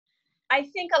I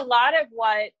think a lot of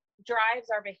what drives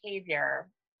our behavior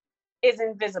is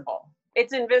invisible.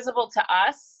 It's invisible to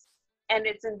us and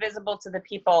it's invisible to the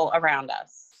people around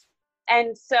us.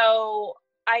 And so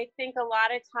I think a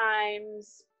lot of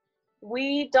times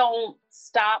we don't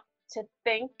stop to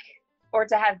think or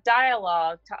to have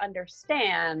dialogue to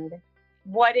understand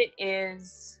what it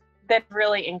is that's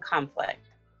really in conflict.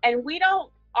 And we don't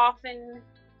often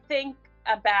think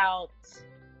about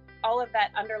all of that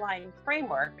underlying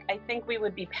framework. I think we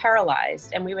would be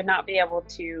paralyzed and we would not be able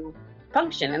to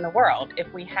function in the world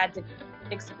if we had to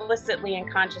explicitly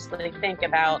and consciously think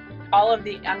about all of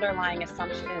the underlying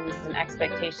assumptions and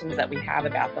expectations that we have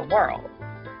about the world.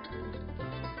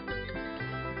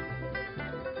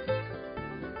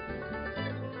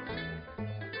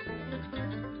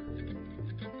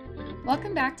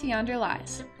 Welcome back to Yonder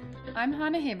Lies. I'm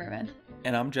Hannah Haberman.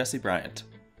 And I'm Jesse Bryant.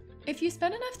 If you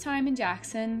spend enough time in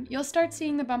Jackson, you'll start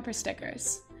seeing the bumper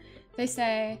stickers. They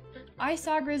say, I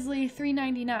saw Grizzly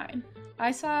 399.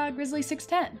 I saw Grizzly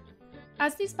 610.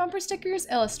 As these bumper stickers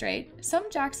illustrate,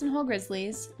 some Jackson Hole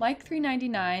Grizzlies, like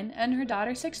 399 and her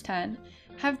daughter 610,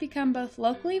 have become both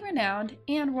locally renowned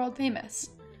and world famous.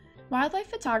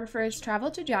 Wildlife photographers travel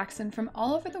to Jackson from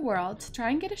all over the world to try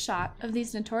and get a shot of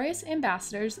these notorious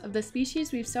ambassadors of the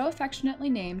species we've so affectionately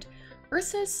named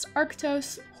Ursus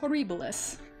arctos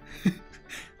horribilis.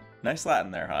 Nice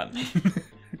Latin there, hon.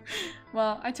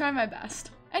 Well, I try my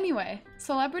best. Anyway,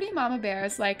 celebrity mama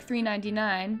bears like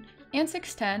 399 and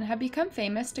 610 have become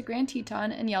famous to Grand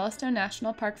Teton and Yellowstone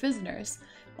National Park visitors,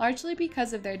 largely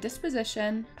because of their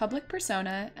disposition, public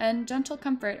persona, and gentle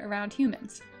comfort around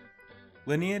humans.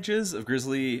 Lineages of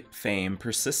grizzly fame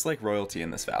persist like royalty in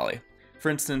this valley. For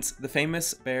instance, the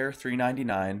famous Bear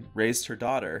 399 raised her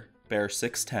daughter, Bear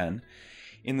 610,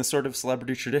 in the sort of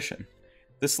celebrity tradition.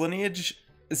 This lineage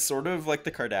is sort of like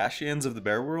the Kardashians of the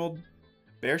bear world.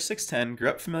 Bear 610 grew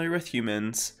up familiar with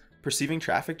humans, perceiving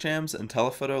traffic jams and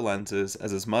telephoto lenses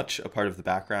as much a part of the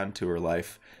background to her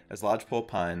life as lodgepole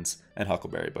pines and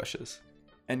huckleberry bushes.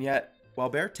 And yet, while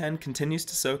Bear 10 continues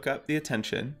to soak up the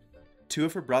attention, two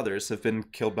of her brothers have been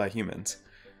killed by humans,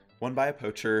 one by a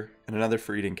poacher and another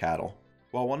for eating cattle.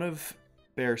 While one of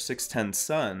Bear 610's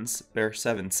sons, Bear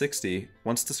 760,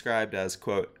 once described as,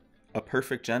 quote, a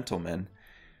perfect gentleman,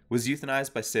 was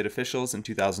euthanized by state officials in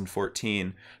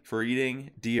 2014 for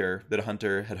eating deer that a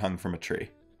hunter had hung from a tree.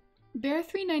 Bear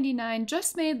 399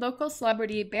 just made local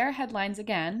celebrity bear headlines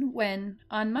again when,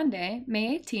 on Monday,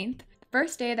 May 18th, the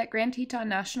first day that Grand Teton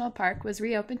National Park was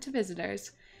reopened to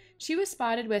visitors, she was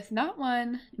spotted with not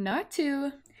one, not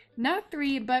two, not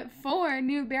three, but 4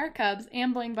 new bear cubs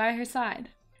ambling by her side.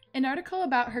 An article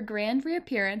about her grand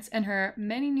reappearance and her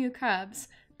many new cubs,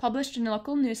 published in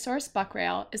local news source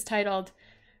Buckrail, is titled,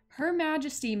 Her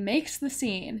Majesty Makes the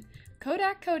Scene.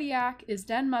 Kodak Kodiak is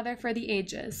den mother for the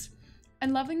ages,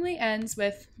 and lovingly ends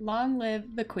with, Long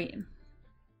live the Queen.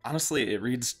 Honestly, it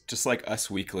reads just like Us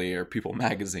Weekly or People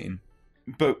Magazine.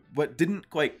 But what didn't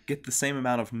quite get the same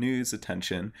amount of news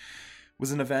attention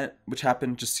was an event which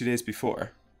happened just 2 days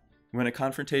before, when a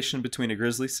confrontation between a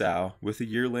grizzly sow with a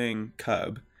yearling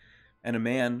cub and a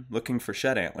man looking for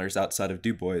shed antlers outside of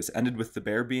DuBois ended with the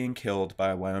bear being killed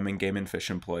by Wyoming Game and Fish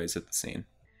employees at the scene.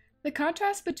 The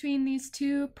contrast between these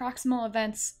two proximal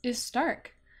events is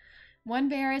stark. One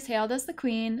bear is hailed as the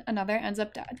queen, another ends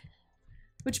up dead.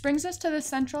 Which brings us to the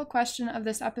central question of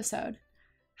this episode.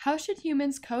 How should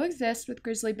humans coexist with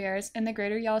grizzly bears in the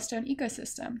greater Yellowstone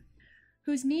ecosystem?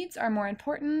 Whose needs are more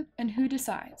important and who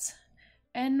decides?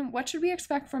 And what should we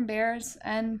expect from bears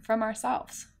and from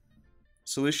ourselves?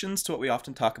 Solutions to what we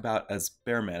often talk about as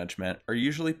bear management are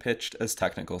usually pitched as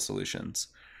technical solutions.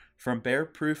 From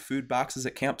bear-proof food boxes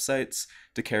at campsites,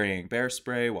 to carrying bear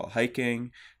spray while hiking,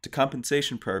 to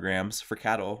compensation programs for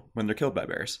cattle when they're killed by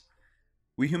bears.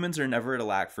 We humans are never at a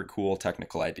lack for cool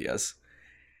technical ideas.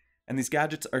 And these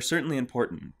gadgets are certainly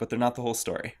important, but they're not the whole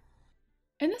story.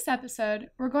 In this episode,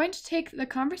 we're going to take the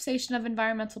conversation of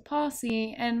environmental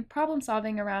policy and problem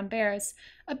solving around bears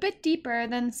a bit deeper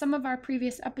than some of our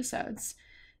previous episodes,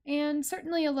 and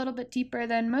certainly a little bit deeper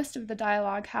than most of the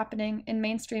dialogue happening in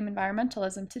mainstream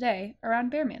environmentalism today around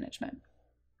bear management.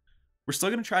 We're still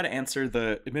going to try to answer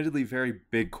the admittedly very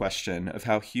big question of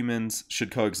how humans should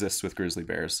coexist with grizzly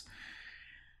bears.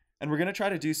 And we're going to try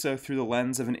to do so through the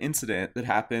lens of an incident that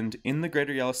happened in the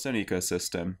greater Yellowstone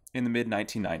ecosystem in the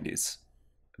mid-1990s,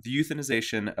 the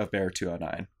euthanization of Bear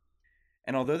 209.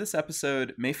 And although this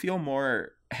episode may feel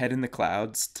more head in the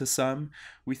clouds to some,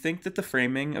 we think that the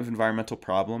framing of environmental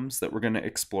problems that we're going to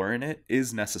explore in it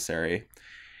is necessary.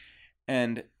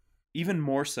 And even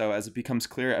more so as it becomes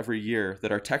clear every year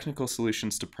that our technical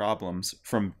solutions to problems,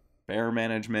 from bear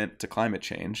management to climate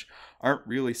change, aren't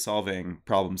really solving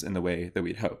problems in the way that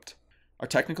we'd hoped. Our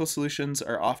technical solutions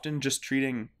are often just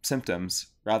treating symptoms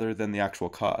rather than the actual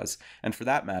cause, and for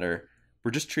that matter,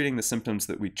 we're just treating the symptoms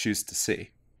that we choose to see.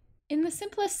 In the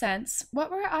simplest sense, what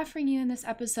we're offering you in this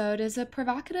episode is a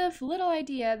provocative little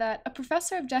idea that a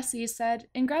professor of Jesse's said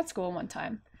in grad school one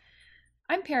time.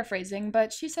 I'm paraphrasing,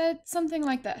 but she said something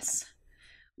like this.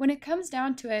 When it comes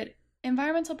down to it,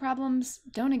 environmental problems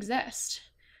don't exist.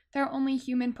 They're only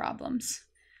human problems.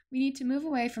 We need to move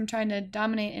away from trying to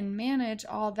dominate and manage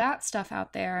all that stuff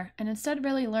out there and instead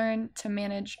really learn to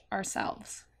manage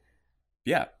ourselves.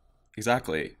 Yeah,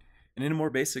 exactly. And in a more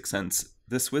basic sense,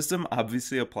 this wisdom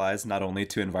obviously applies not only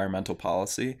to environmental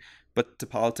policy, but to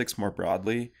politics more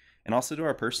broadly, and also to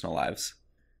our personal lives.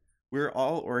 We're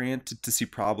all oriented to see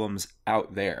problems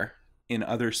out there, in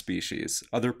other species,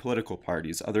 other political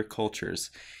parties, other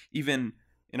cultures, even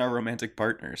in our romantic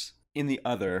partners, in the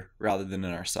other rather than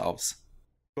in ourselves.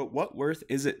 But what worth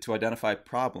is it to identify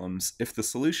problems if the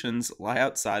solutions lie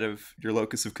outside of your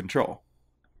locus of control?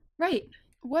 Right.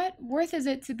 What worth is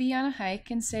it to be on a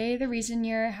hike and say the reason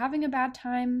you're having a bad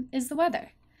time is the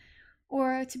weather?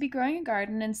 Or to be growing a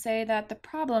garden and say that the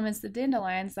problem is the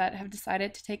dandelions that have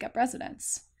decided to take up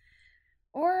residence?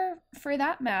 Or, for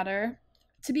that matter,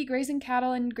 to be grazing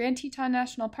cattle in Grand Teton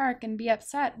National Park and be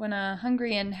upset when a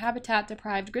hungry and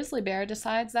habitat-deprived grizzly bear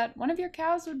decides that one of your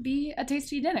cows would be a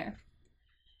tasty dinner?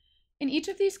 In each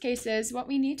of these cases, what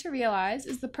we need to realize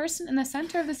is the person in the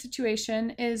center of the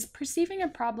situation is perceiving a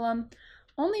problem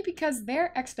only because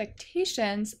their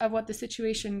expectations of what the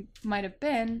situation might have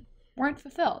been weren't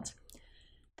fulfilled.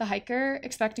 The hiker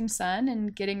expecting sun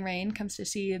and getting rain comes to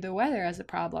see the weather as a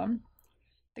problem.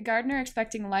 The gardener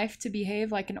expecting life to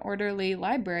behave like an orderly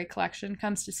library collection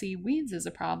comes to see weeds as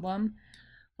a problem,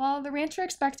 while the rancher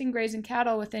expecting grazing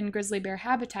cattle within grizzly bear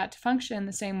habitat to function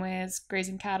the same way as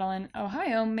grazing cattle in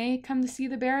Ohio may come to see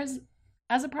the bears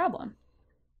as a problem.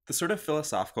 The sort of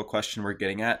philosophical question we're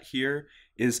getting at here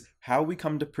is how we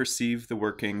come to perceive the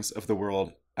workings of the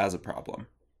world as a problem.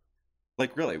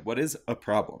 Like, really, what is a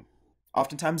problem?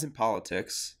 Oftentimes in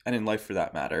politics, and in life for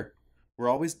that matter, we're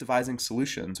always devising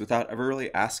solutions without ever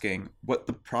really asking what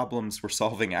the problems we're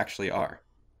solving actually are.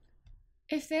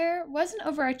 If there was an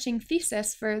overarching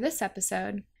thesis for this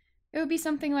episode, it would be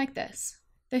something like this.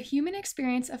 The human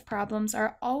experience of problems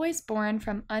are always born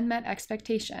from unmet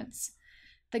expectations.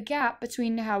 The gap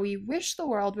between how we wish the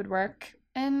world would work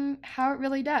and how it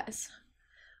really does.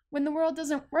 When the world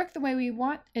doesn't work the way we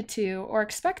want it to or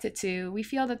expect it to, we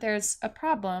feel that there's a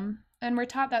problem, and we're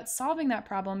taught that solving that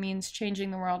problem means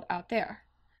changing the world out there.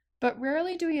 But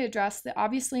rarely do we address the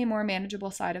obviously more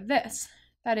manageable side of this,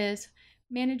 that is,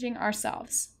 managing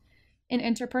ourselves, in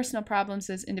interpersonal problems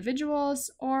as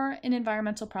individuals or in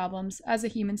environmental problems as a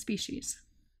human species.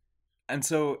 And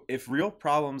so, if real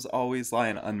problems always lie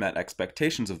in unmet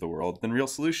expectations of the world, then real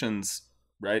solutions,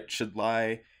 right, should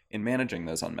lie in managing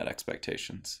those unmet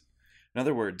expectations. In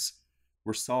other words,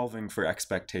 we're solving for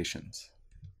expectations.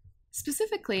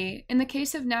 Specifically, in the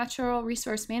case of natural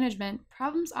resource management,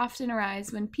 problems often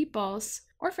arise when people's,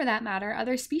 or for that matter,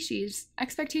 other species'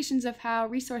 expectations of how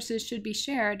resources should be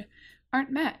shared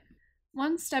aren't met.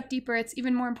 One step deeper, it's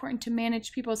even more important to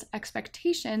manage people's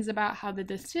expectations about how the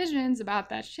decisions about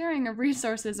that sharing of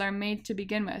resources are made to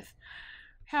begin with.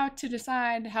 How to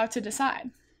decide.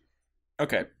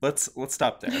 Okay, let's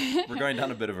stop there. We're going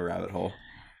down a bit of a rabbit hole.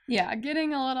 Yeah,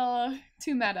 getting a little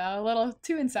too meta, a little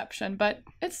too Inception, but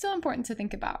it's still important to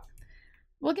think about.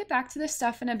 We'll get back to this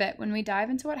stuff in a bit when we dive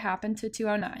into what happened to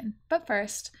 209. But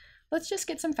first, let's just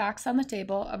get some facts on the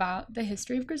table about the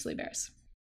history of grizzly bears.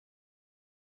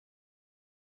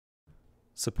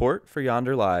 Support for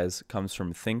Yonder Lies comes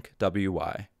from Think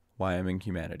WY, Wyoming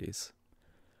Humanities.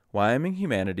 Wyoming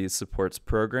Humanities supports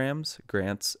programs,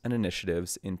 grants, and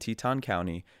initiatives in Teton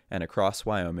County and across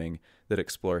Wyoming that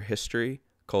explore history,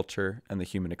 culture, and the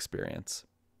human experience.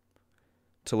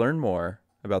 To learn more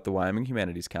about the Wyoming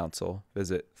Humanities Council,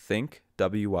 visit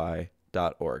thinkwy.org.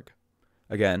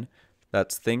 Again,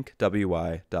 that's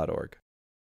thinkwy.org.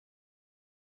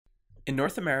 In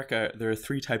North America, there are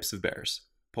 3 types of bears: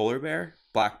 polar bear,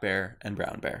 black bear, and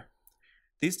brown bear.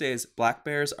 These days, black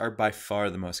bears are by far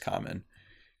the most common,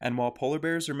 and while polar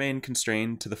bears remain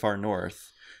constrained to the far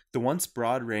north, the once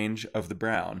broad range of the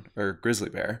brown, or grizzly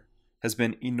bear, has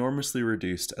been enormously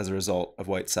reduced as a result of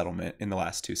white settlement in the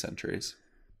last 2 centuries.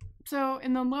 So,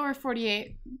 in the lower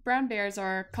 48, brown bears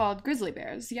are called grizzly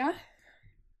bears, yeah?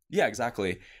 Yeah,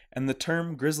 exactly. And the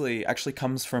term grizzly actually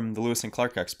comes from the Lewis and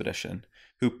Clark expedition,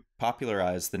 who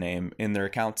popularized the name in their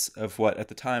accounts of what at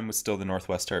the time was still the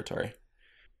Northwest Territory.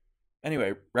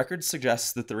 Anyway, records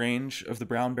suggest that the range of the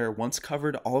brown bear once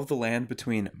covered all of the land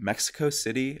between Mexico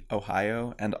City,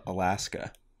 Ohio, and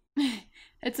Alaska.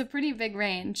 It's a pretty big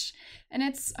range, and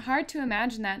it's hard to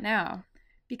imagine that now,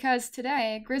 because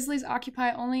today, grizzlies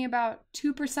occupy only about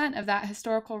 2% of that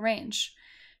historical range.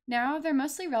 Now they're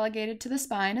mostly relegated to the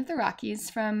spine of the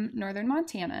Rockies from northern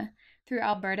Montana, through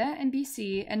Alberta and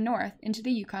BC, and north into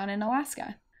the Yukon and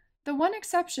Alaska. The one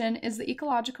exception is the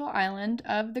ecological island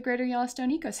of the Greater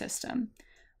Yellowstone ecosystem,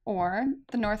 or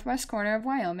the northwest corner of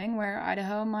Wyoming, where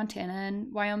Idaho, Montana,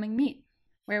 and Wyoming meet,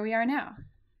 where we are now.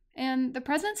 And the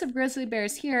presence of grizzly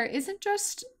bears here isn't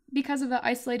just because of the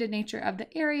isolated nature of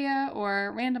the area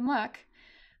or random luck,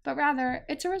 but rather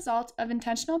it's a result of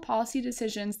intentional policy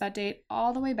decisions that date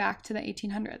all the way back to the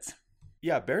 1800s.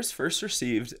 Yeah, bears first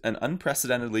received an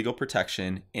unprecedented legal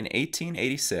protection in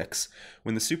 1886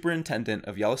 when the superintendent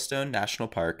of Yellowstone National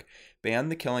Park banned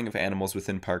the killing of animals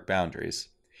within park boundaries.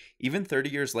 Even 30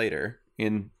 years later,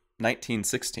 in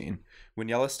 1916, when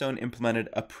Yellowstone implemented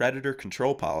a predator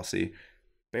control policy,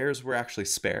 bears were actually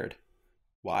spared.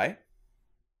 Why?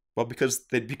 Well, because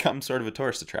they'd become sort of a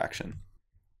tourist attraction.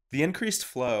 The increased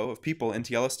flow of people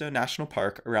into Yellowstone National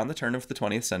Park around the turn of the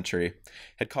 20th century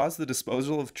had caused the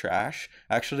disposal of trash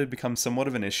actually to become somewhat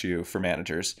of an issue for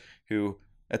managers who,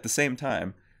 at the same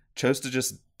time, chose to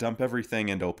just dump everything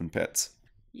into open pits.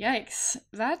 Yikes,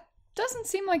 that doesn't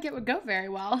seem like it would go very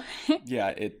well. Yeah,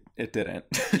 it didn't.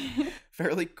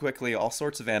 Fairly quickly, all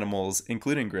sorts of animals,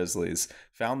 including grizzlies,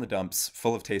 found the dumps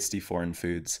full of tasty foreign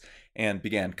foods and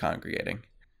began congregating.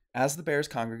 As the bears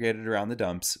congregated around the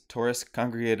dumps, tourists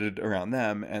congregated around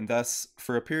them, and thus,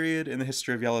 for a period in the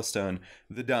history of Yellowstone,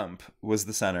 the dump was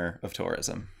the center of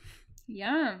tourism.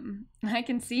 Yum, I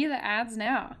can see the ads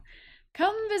now.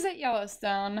 Come visit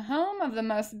Yellowstone, home of the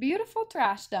most beautiful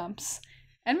trash dumps.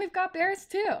 And we've got bears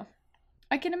too.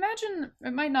 I can imagine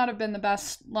it might not have been the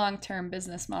best long-term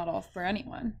business model for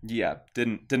anyone. Yeah,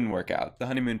 didn't work out. The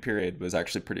honeymoon period was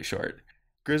actually pretty short.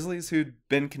 Grizzlies who'd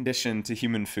been conditioned to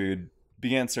human food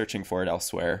began searching for it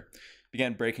elsewhere,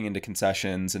 began breaking into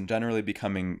concessions, and generally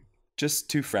becoming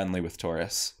just too friendly with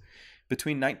tourists.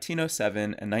 Between 1907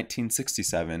 and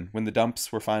 1967, when the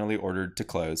dumps were finally ordered to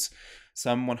close,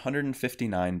 some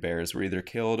 159 bears were either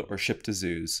killed or shipped to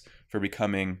zoos for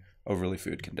becoming overly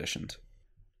food conditioned.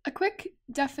 A quick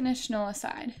definitional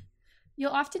aside.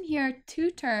 You'll often hear two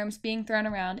terms being thrown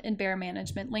around in bear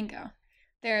management lingo.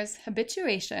 There's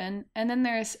habituation, and then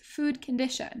there's food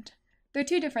conditioned. They're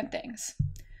two different things.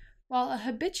 While a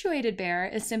habituated bear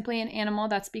is simply an animal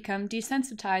that's become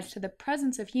desensitized to the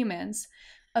presence of humans,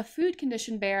 a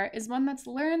food-conditioned bear is one that's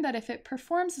learned that if it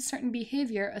performs a certain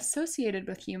behavior associated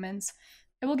with humans,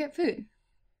 it will get food.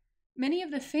 Many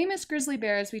of the famous grizzly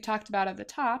bears we talked about at the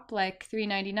top, like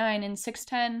 399 and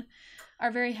 610,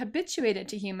 are very habituated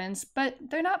to humans, but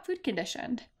they're not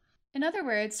food-conditioned. In other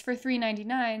words, for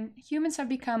 399, humans have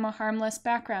become a harmless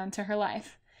background to her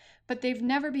life, but they've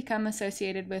never become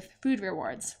associated with food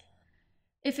rewards.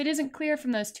 If it isn't clear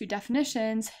from those two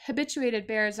definitions, habituated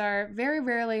bears are very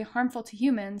rarely harmful to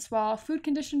humans, while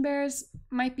food-conditioned bears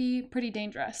might be pretty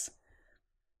dangerous.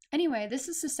 Anyway, this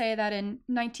is to say that in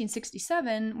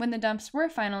 1967, when the dumps were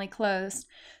finally closed,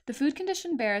 the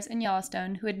food-conditioned bears in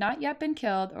Yellowstone who had not yet been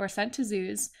killed or sent to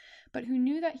zoos, but who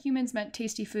knew that humans meant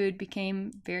tasty food,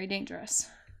 became very dangerous.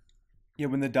 Yeah,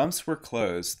 when the dumps were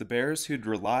closed, the bears who'd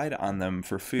relied on them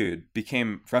for food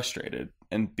became frustrated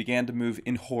and began to move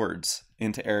in hordes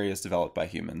into areas developed by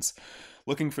humans,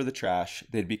 looking for the trash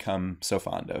they'd become so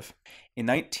fond of. In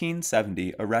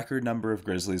 1970, a record number of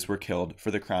grizzlies were killed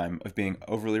for the crime of being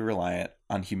overly reliant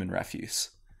on human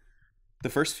refuse. The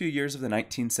first few years of the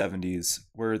 1970s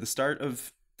were the start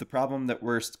of the problem that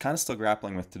we're kind of still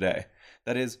grappling with today.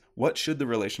 That is, what should the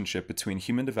relationship between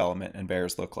human development and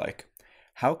bears look like?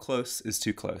 How close is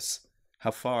too close?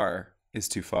 How far is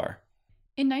too far?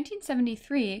 In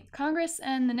 1973, Congress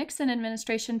and the Nixon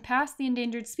administration passed the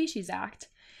Endangered Species Act,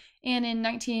 and in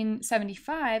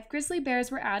 1975, grizzly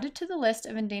bears were added to the list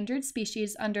of endangered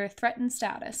species under threatened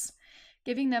status,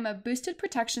 giving them a boosted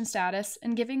protection status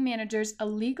and giving managers a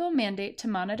legal mandate to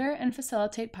monitor and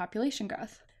facilitate population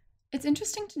growth. It's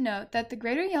interesting to note that the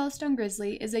Greater Yellowstone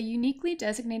grizzly is a uniquely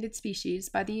designated species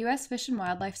by the U.S. Fish and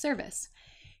Wildlife Service,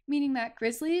 meaning that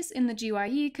grizzlies in the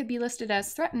GYE could be listed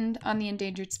as threatened on the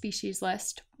endangered species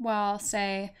list, while,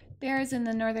 say, bears in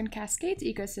the Northern Cascades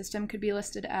ecosystem could be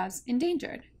listed as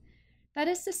endangered. That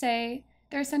is to say,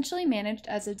 they're essentially managed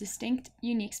as a distinct,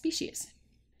 unique species.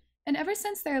 And ever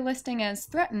since their listing as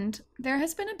threatened, there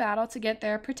has been a battle to get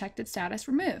their protected status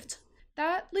removed.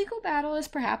 That legal battle is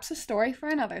perhaps a story for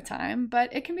another time,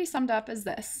 but it can be summed up as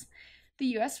this. The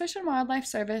U.S. Fish and Wildlife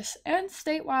Service and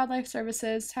state wildlife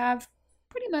services have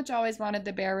pretty much always wanted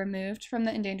the bear removed from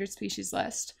the endangered species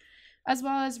list, as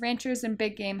well as ranchers and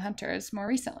big game hunters more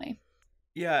recently.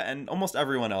 Yeah, and almost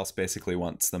everyone else basically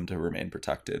wants them to remain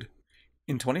protected.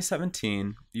 In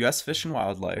 2017, U.S. Fish and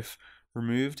Wildlife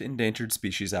removed Endangered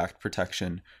Species Act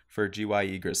protection for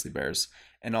GYE grizzly bears,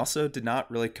 and also did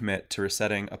not really commit to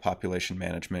resetting a population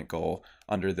management goal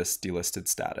under this delisted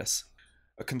status.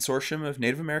 A consortium of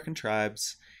Native American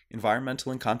tribes,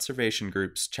 environmental and conservation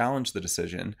groups challenged the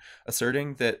decision,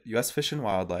 asserting that U.S. Fish and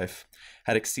Wildlife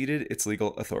had exceeded its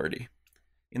legal authority.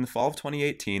 In the fall of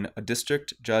 2018, a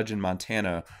district judge in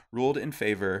Montana ruled in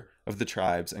favor of the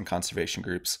tribes and conservation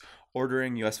groups,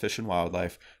 ordering U.S. Fish and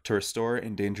Wildlife to restore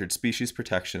endangered species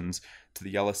protections to the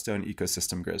Yellowstone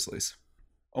ecosystem grizzlies.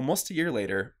 Almost a year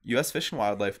later, U.S. Fish and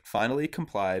Wildlife finally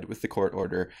complied with the court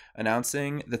order,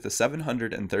 announcing that the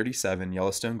 737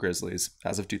 Yellowstone grizzlies,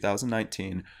 as of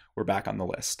 2019, were back on the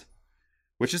list.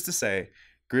 Which is to say,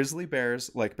 grizzly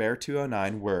bears like Bear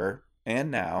 209 were,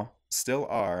 and now, still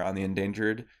are on the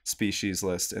endangered species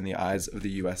list in the eyes of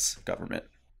the U.S. government.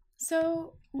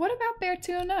 So, what about Bear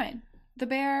 209, the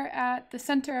bear at the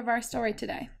center of our story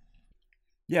today?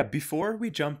 Yeah, before we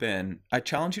jump in, I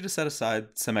challenge you to set aside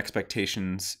some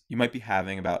expectations you might be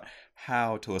having about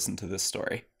how to listen to this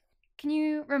story. Can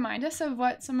you remind us of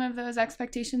what some of those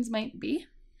expectations might be?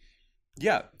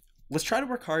 Yeah, let's try to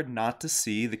work hard not to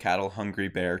see the cattle-hungry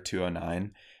Bear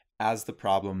 209 as the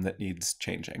problem that needs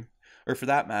changing. Or for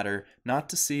that matter, not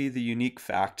to see the unique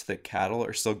fact that cattle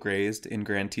are still grazed in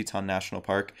Grand Teton National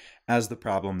Park as the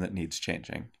problem that needs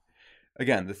changing.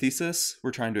 Again, the thesis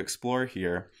we're trying to explore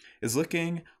here is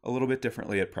looking a little bit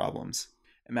differently at problems,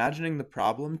 imagining the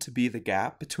problem to be the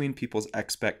gap between people's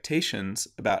expectations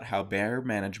about how bear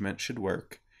management should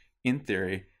work in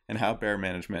theory and how bear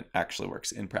management actually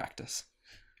works in practice.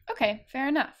 Okay, fair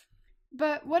enough.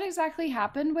 But what exactly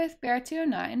happened with Bear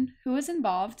 209? Who was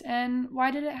involved, and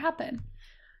why did it happen?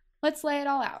 Let's lay it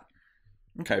all out.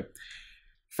 Okay.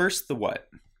 First, the what.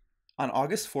 On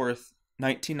August 4th,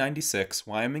 1996,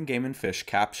 Wyoming Game and Fish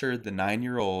captured the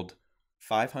 9-year-old,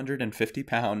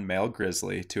 550-pound male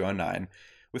grizzly 209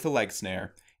 with a leg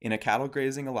snare in a cattle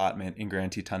grazing allotment in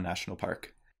Grand Teton National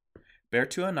Park. Bear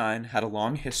 209 had a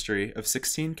long history of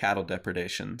 16 cattle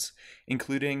depredations,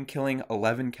 including killing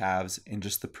 11 calves in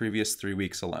just the previous 3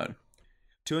 weeks alone.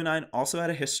 209 also had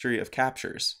a history of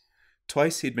captures.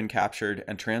 Twice he'd been captured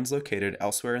and translocated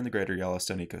elsewhere in the greater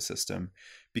Yellowstone ecosystem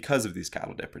because of these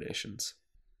cattle depredations.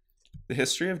 The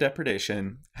history of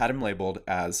depredation had him labeled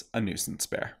as a nuisance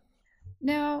bear.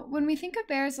 Now, when we think of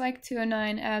bears like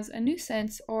 209 as a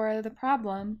nuisance or the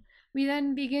problem, we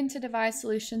then begin to devise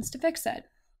solutions to fix it.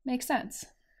 Makes sense.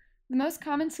 The most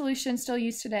common solution still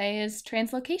used today is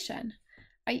translocation,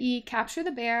 i.e. capture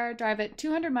the bear, drive it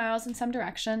 200 miles in some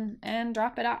direction, and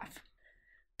drop it off.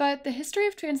 But the history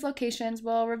of translocations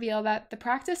will reveal that the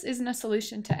practice isn't a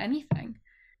solution to anything.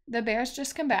 The bears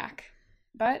just come back,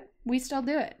 but we still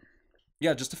do it.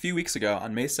 Yeah, just a few weeks ago,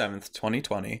 on May 7th,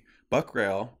 2020, Buck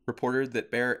Rail reported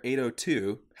that Bear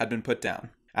 802 had been put down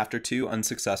after 2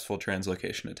 unsuccessful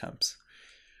translocation attempts.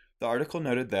 The article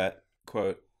noted that,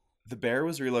 quote, the bear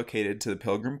was relocated to the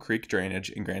Pilgrim Creek drainage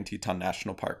in Grand Teton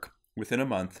National Park. Within a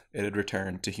month, it had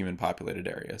returned to human-populated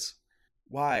areas.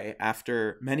 Why,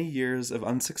 after many years of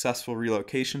unsuccessful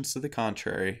relocations to the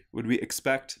contrary, would we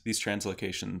expect these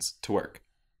translocations to work?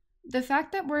 The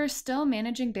fact that we're still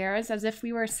managing bears as if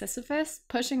we were Sisyphus,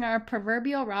 pushing our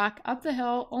proverbial rock up the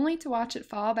hill only to watch it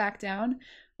fall back down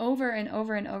over and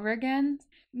over and over again,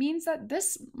 means that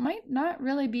this might not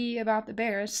really be about the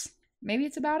bears. Maybe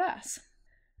it's about us.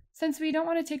 Since we don't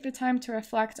want to take the time to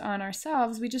reflect on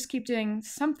ourselves, we just keep doing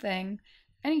something,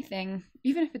 anything,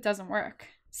 even if it doesn't work.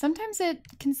 Sometimes it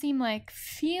can seem like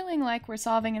feeling like we're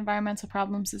solving environmental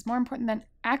problems is more important than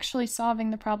actually solving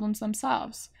the problems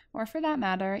themselves, or for that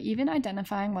matter, even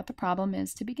identifying what the problem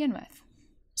is to begin with.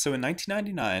 So in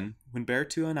 1999, when Bear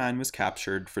 209 was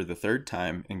captured for the 3rd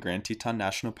time in Grand Teton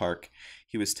National Park,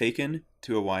 he was taken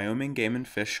to a Wyoming Game and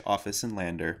Fish office in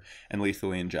Lander and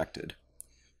lethally injected.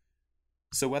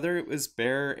 So whether it was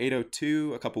Bear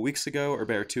 802 a couple weeks ago or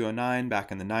Bear 209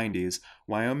 back in the 90s,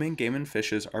 Wyoming Game and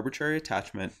Fish's arbitrary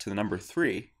attachment to the number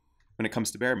 3 when it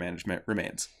comes to bear management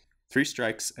remains. 3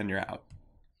 strikes and you're out.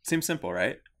 Seems simple,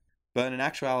 right? But in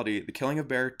actuality, the killing of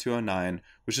Bear 209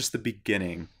 was just the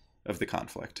beginning of the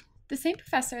conflict. The same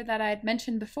professor that I'd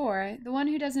mentioned before, the one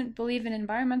who doesn't believe in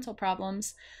environmental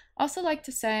problems, also liked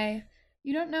to say,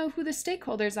 you don't know who the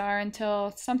stakeholders are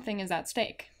until something is at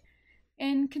stake.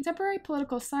 In contemporary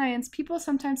political science, people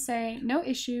sometimes say, no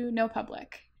issue, no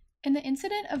public. And the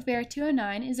incident of Bear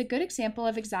 209 is a good example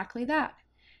of exactly that.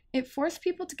 It forced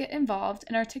people to get involved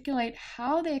and articulate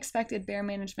how they expected bear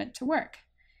management to work.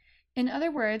 In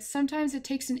other words, sometimes it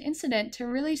takes an incident to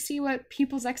really see what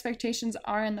people's expectations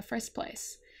are in the first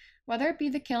place. Whether it be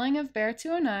the killing of Bear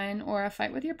 209 or a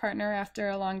fight with your partner after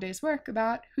a long day's work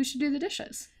about who should do the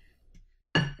dishes.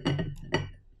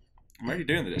 I'm already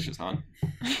doing the dishes, hon.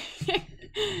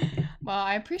 Well,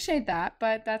 I appreciate that,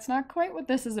 but that's not quite what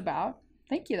this is about.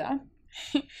 Thank you, though.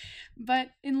 But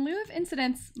in lieu of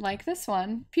incidents like this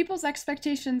one, people's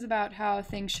expectations about how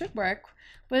things should work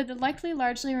would likely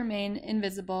largely remain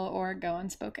invisible or go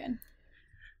unspoken.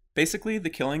 Basically, the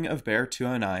killing of Bear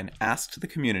 209 asked the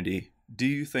community, do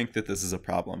you think that this is a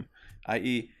problem?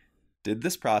 I.e., did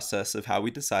this process of how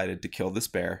we decided to kill this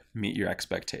bear meet your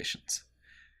expectations?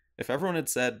 If everyone had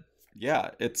said, yeah,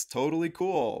 it's totally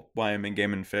cool, Wyoming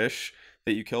Game and Fish,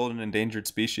 that you killed an endangered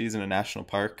species in a national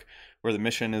park, where the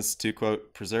mission is to,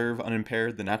 quote, preserve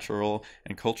unimpaired the natural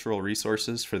and cultural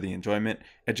resources for the enjoyment,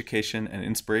 education, and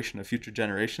inspiration of future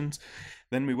generations,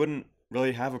 then we wouldn't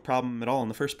really have a problem at all in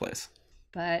the first place.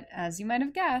 But as you might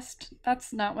have guessed,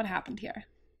 that's not what happened here.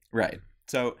 Right.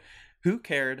 So, who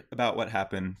cared about what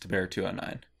happened to Bear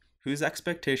 209? Whose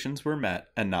expectations were met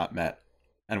and not met,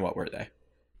 and what were they?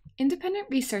 Independent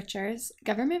researchers,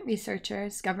 government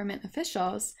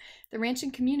officials, the ranching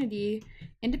community,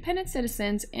 independent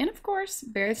citizens, and of course,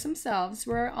 bears themselves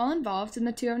were all involved in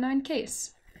the 209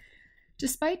 case.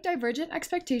 Despite divergent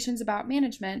expectations about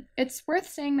management, it's worth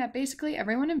saying that basically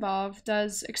everyone involved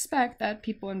does expect that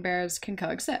people and bears can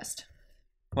coexist.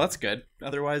 Well, that's good.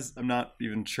 Otherwise, I'm not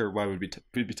even sure why we'd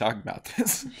be talking about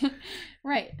this.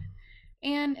 Right.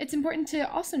 And it's important to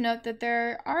also note that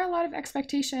there are a lot of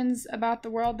expectations about the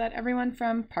world that everyone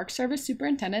from Park Service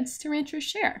superintendents to ranchers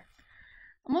share.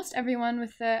 Almost everyone,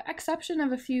 with the exception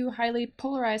of a few highly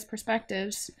polarized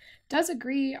perspectives, does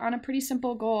agree on a pretty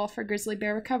simple goal for grizzly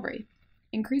bear recovery: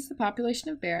 increase the population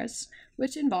of bears,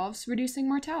 which involves reducing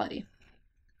mortality.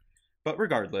 But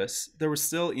regardless, there was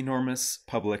still enormous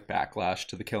public backlash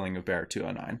to the killing of Bear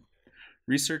 209.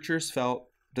 Researchers felt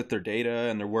that their data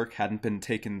and their work hadn't been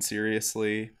taken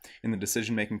seriously in the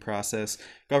decision-making process.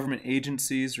 Government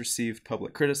agencies received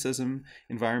public criticism.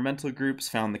 Environmental groups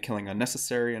found the killing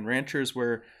unnecessary, and ranchers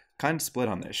were kind of split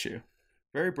on the issue.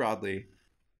 Very broadly,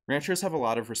 ranchers have a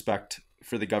lot of respect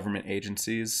for the government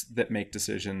agencies that make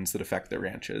decisions that affect their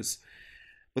ranches.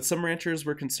 But some ranchers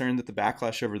were concerned that the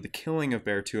backlash over the killing of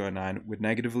Bear 209 would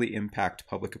negatively impact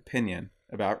public opinion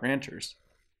about ranchers.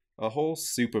 A whole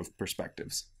soup of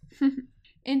perspectives.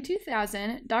 In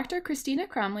 2000, Dr. Christina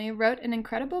Cromley wrote an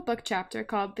incredible book chapter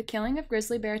called The Killing of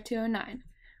Grizzly Bear 209,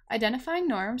 Identifying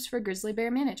Norms for Grizzly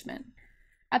Bear Management.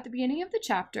 At the beginning of the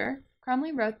chapter,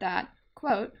 Cromley wrote that,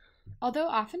 quote, although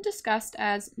often discussed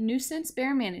as nuisance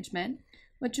bear management,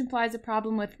 which implies a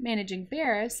problem with managing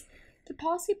bears, the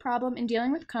policy problem in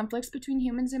dealing with conflicts between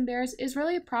humans and bears is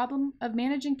really a problem of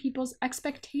managing people's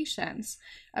expectations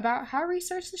about how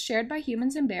resources shared by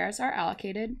humans and bears are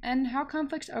allocated and how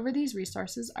conflicts over these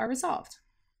resources are resolved.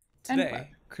 Today,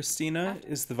 Christina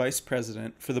is the vice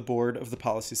president for the Board of the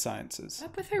Policy Sciences.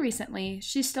 Up with her recently,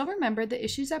 she still remembered the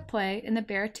issues at play in the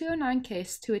Bear 209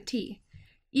 case to a T,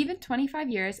 even 25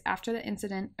 years after the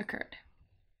incident occurred.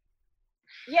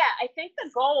 Yeah, I think the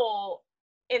goal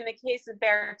in the case of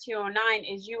Bear 209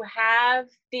 is you have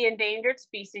the Endangered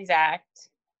Species Act,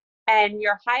 and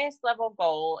your highest level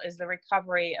goal is the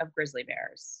recovery of grizzly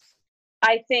bears.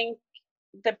 I think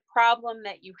the problem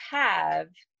that you have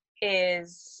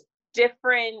is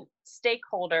different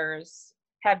stakeholders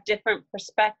have different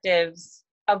perspectives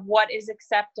of what is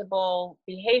acceptable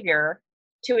behavior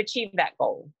to achieve that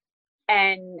goal,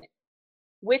 and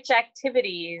which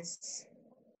activities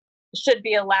should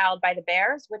be allowed by the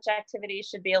bears, which activities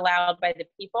should be allowed by the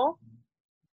people.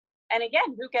 And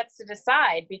again, who gets to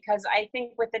decide? Because I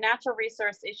think with the natural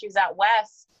resource issues out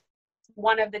west,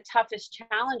 one of the toughest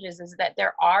challenges is that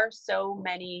there are so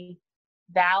many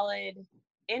valid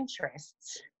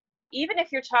interests. Even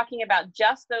if you're talking about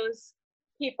just those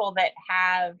people that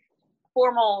have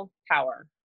formal power,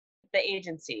 the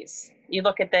agencies, you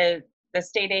look at the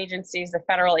state agencies, the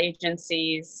federal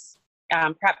agencies,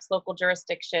 perhaps local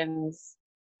jurisdictions,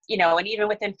 and even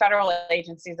within federal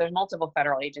agencies, there's multiple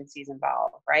federal agencies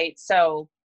involved, right? So,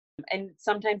 and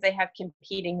sometimes they have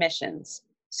competing missions.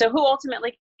 So who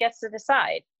ultimately gets to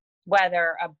decide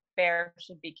whether a bear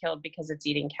should be killed because it's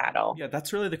eating cattle? Yeah,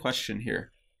 that's really the question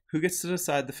here. Who gets to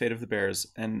decide the fate of the bears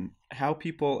and how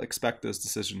people expect those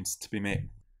decisions to be made?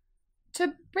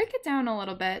 To break it down a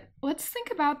little bit, let's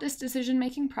think about this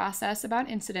decision-making process about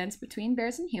incidents between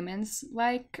bears and humans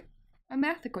like a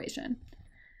math equation.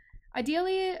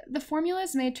 Ideally, the formula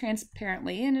is made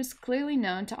transparently and is clearly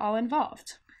known to all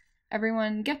involved.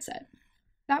 Everyone gets it.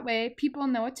 That way, people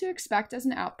know what to expect as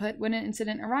an output when an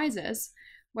incident arises,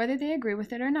 whether they agree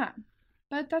with it or not.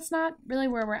 But that's not really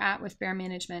where we're at with bear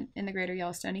management in the greater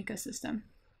Yellowstone ecosystem.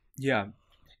 Yeah.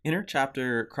 In her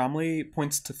chapter, Cromley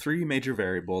points to three major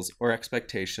variables or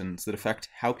expectations that affect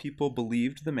how people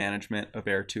believed the management of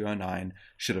Bear 209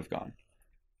 should have gone.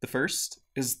 The first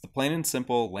is the plain and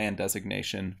simple land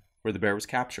designation where the bear was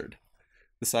captured.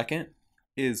 The second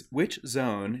is which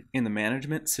zone in the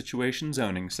management situation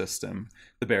zoning system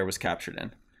the bear was captured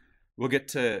in. We'll get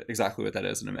to exactly what that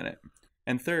is in a minute.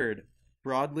 And third,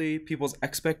 broadly, people's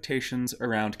expectations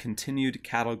around continued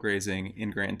cattle grazing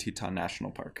in Grand Teton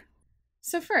National Park.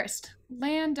 So first,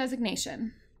 land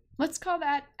designation. Let's call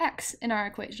that X in our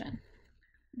equation.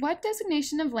 What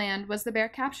designation of land was the bear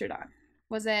captured on?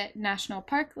 Was it National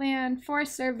Park land,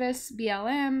 Forest Service,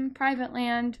 BLM, private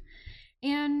land?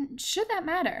 And should that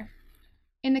matter?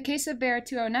 In the case of Bear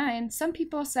 209, some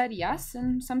people said yes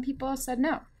and some people said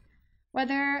no.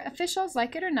 Whether officials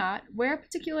like it or not, where a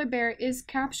particular bear is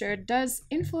captured does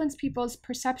influence people's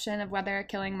perception of whether a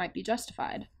killing might be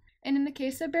justified. And in the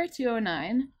case of Bear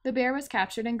 209, the bear was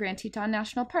captured in Grand Teton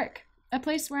National Park, a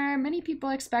place where many people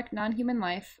expect non-human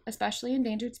life, especially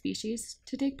endangered species,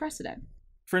 to take precedent.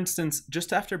 For instance,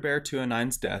 just after Bear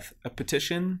 209's death, a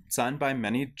petition signed by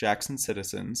many Jackson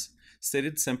citizens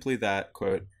stated simply that,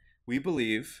 quote, "We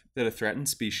believe that a threatened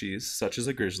species, such as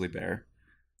a grizzly bear,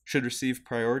 should receive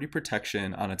priority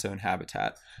protection on its own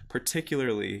habitat,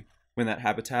 particularly when that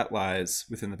habitat lies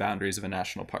within the boundaries of a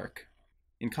national park."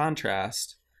 In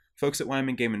contrast, folks at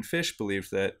Wyoming Game and Fish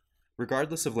believed that,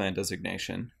 regardless of land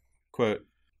designation, quote,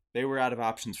 they were out of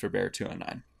options for Bear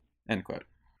 209, end quote.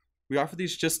 We offer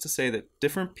these just to say that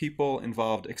different people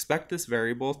involved expect this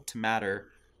variable to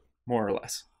matter more or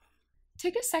less.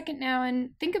 Take a second now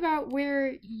and think about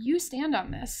where you stand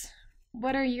on this.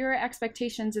 What are your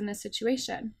expectations in this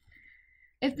situation?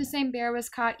 If the same bear was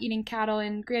caught eating cattle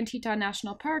in Grand Teton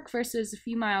National Park versus a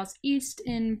few miles east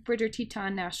in Bridger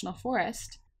Teton National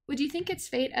Forest, would you think its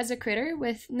fate as a critter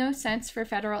with no sense for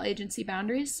federal agency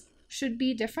boundaries should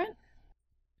be different?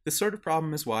 This sort of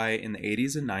problem is why in the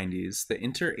 80s and 90s, the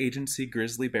Interagency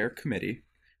Grizzly Bear Committee,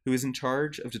 who is in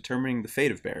charge of determining the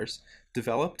fate of bears,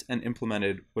 developed and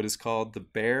implemented what is called the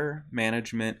Bear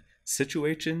Management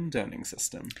Situation Zoning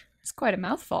System. It's quite a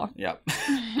mouthful. Yep,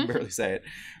 I can barely say it.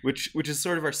 Which is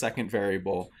sort of our second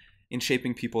variable in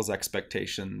shaping people's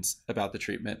expectations about the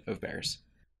treatment of bears.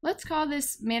 Let's call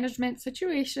this Management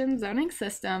Situation Zoning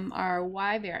System our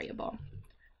Y variable.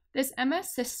 This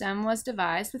MS system was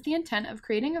devised with the intent of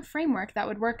creating a framework that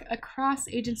would work across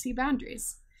agency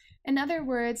boundaries. In other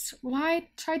words, Y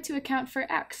tried to account for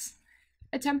X,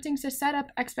 attempting to set up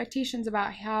expectations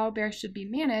about how bears should be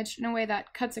managed in a way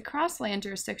that cuts across land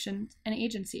jurisdictions and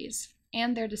agencies,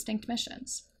 and their distinct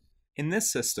missions. In this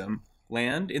system,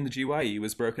 land in the GYE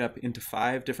was broken up into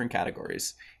 5 different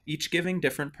categories, each giving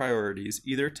different priorities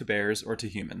either to bears or to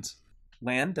humans.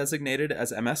 Land designated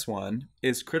as MS1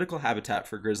 is critical habitat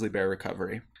for grizzly bear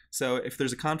recovery. So if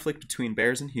there's a conflict between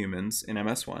bears and humans in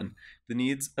MS1, the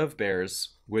needs of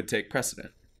bears would take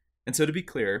precedent. And so to be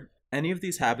clear, any of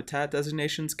these habitat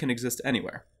designations can exist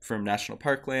anywhere, from national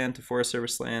park land to Forest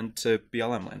Service land to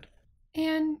BLM land.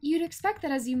 And you'd expect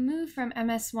that as you move from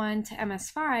MS1 to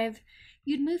MS5,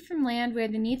 you'd move from land where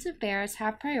the needs of bears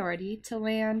have priority to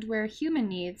land where human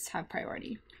needs have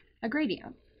priority, a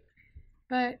gradient.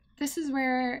 But this is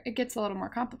where it gets a little more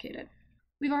complicated.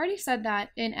 We've already said that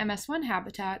in MS1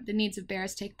 habitat, the needs of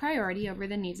bears take priority over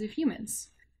the needs of humans.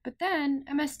 But then,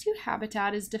 MS2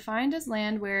 habitat is defined as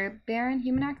land where bear and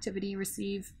human activity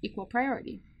receive equal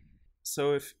priority.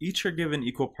 So if each are given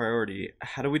equal priority,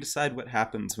 how do we decide what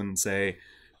happens when, say,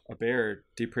 a bear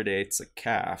depredates a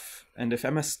calf? And if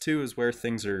MS2 is where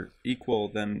things are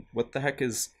equal, then what the heck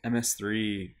is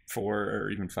MS3, 4,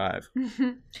 or even 5?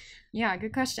 Yeah,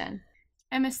 good question.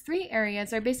 MS3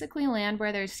 areas are basically land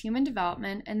where there's human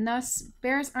development, and thus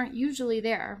bears aren't usually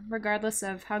there, regardless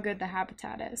of how good the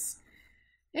habitat is.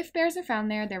 If bears are found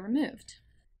there, they're removed.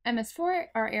 MS4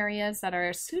 are areas that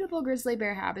are suitable grizzly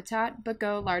bear habitat, but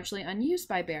go largely unused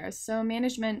by bears, so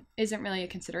management isn't really a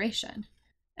consideration.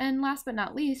 And last but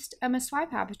not least,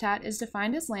 MS5 habitat is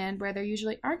defined as land where there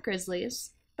usually aren't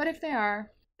grizzlies, but if they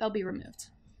are, they'll be removed.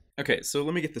 Okay, so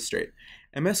let me get this straight.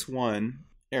 MS1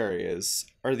 areas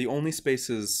are the only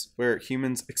spaces where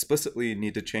humans explicitly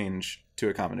need to change to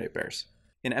accommodate bears.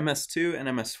 In MS2 and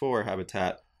MS4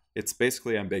 habitat, it's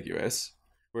basically ambiguous,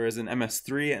 whereas in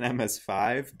MS3 and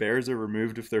MS5, bears are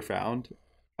removed if they're found.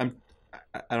 I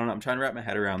don't know, I'm trying to wrap my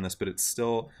head around this, but it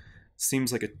still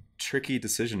seems like a tricky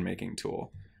decision-making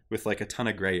tool with like a ton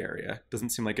of gray area. Doesn't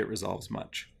seem like it resolves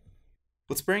much.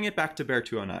 Let's bring it back to Bear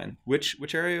 209.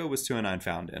 Which area was 209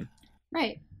 found in?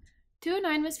 Right.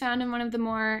 209 was found in one of the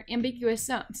more ambiguous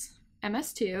zones,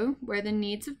 MS2, where the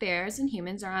needs of bears and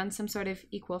humans are on some sort of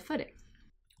equal footing.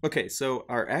 Okay, so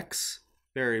our X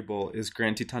variable is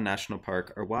Grand Teton National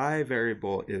Park. Our Y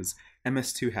variable is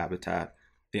MS2 habitat,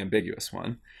 the ambiguous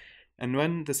one. And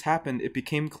when this happened, it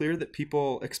became clear that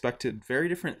people expected very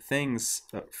different things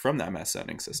from the MS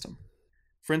zoning system.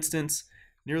 For instance,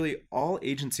 nearly all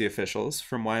agency officials,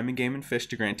 from Wyoming Game and Fish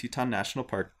to Grand Teton National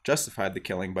Park, justified the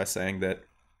killing by saying that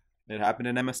it happened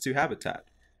in MS2 habitat.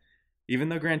 Even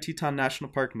though Grand Teton National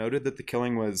Park noted that the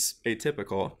killing was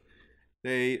atypical,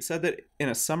 they said that in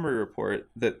a summary report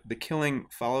that the killing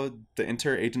followed the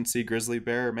interagency grizzly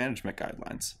bear management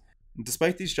guidelines. And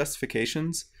despite these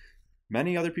justifications,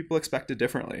 many other people expected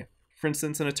differently. For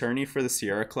instance, an attorney for the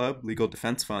Sierra Club Legal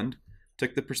Defense Fund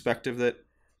took the perspective that,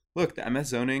 look, the MS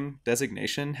zoning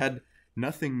designation had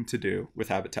nothing to do with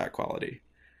habitat quality,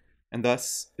 and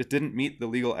thus it didn't meet the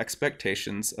legal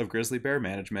expectations of grizzly bear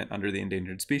management under the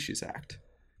Endangered Species Act.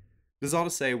 This is all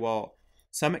to say, while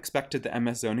some expected the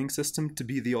MS zoning system to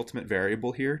be the ultimate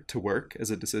variable here to work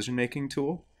as a decision-making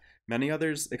tool, many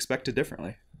others expected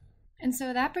differently. And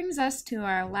so that brings us to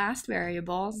our last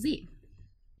variable, Z.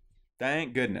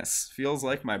 Thank goodness. Feels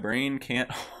like my brain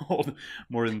can't hold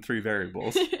more than 3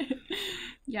 variables.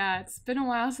 Yeah, it's been a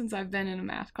while since I've been in a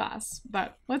math class,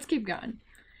 but let's keep going.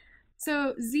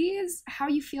 So Z is how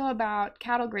you feel about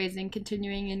cattle grazing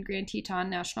continuing in Grand Teton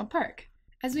National Park.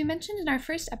 As we mentioned in our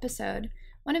first episode,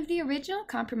 one of the original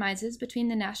compromises between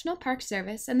the National Park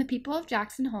Service and the people of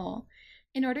Jackson Hole,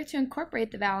 in order to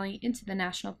incorporate the valley into the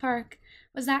national park,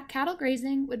 was that cattle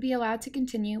grazing would be allowed to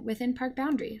continue within park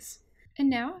boundaries. And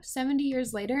now, 70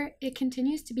 years later, it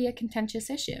continues to be a contentious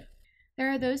issue. There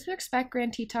are those who expect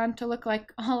Grand Teton to look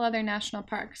like all other national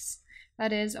parks.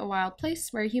 That is, a wild place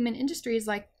where human industries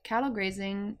like cattle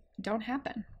grazing don't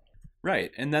happen.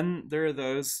 Right, and then there are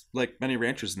those, like many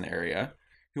ranchers in the area,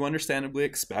 who understandably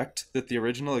expect that the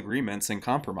original agreements and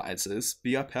compromises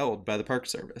be upheld by the Park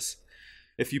Service.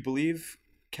 If you believe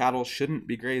cattle shouldn't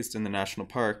be grazed in the national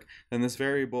park, then this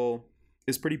variable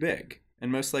is pretty big,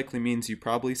 and most likely means you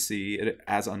probably see it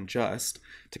as unjust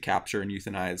to capture and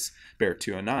euthanize Bear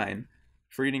 209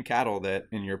 for eating cattle that,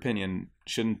 in your opinion,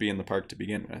 shouldn't be in the park to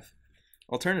begin with.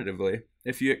 Alternatively,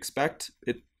 if you expect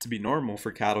it to be normal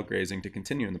for cattle grazing to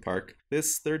continue in the park,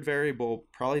 this third variable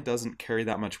probably doesn't carry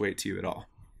that much weight to you at all.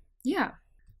 Yeah.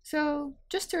 So,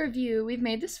 just to review, we've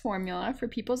made this formula for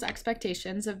people's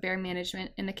expectations of bear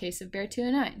management in the case of Bear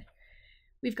 209.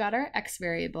 We've got our X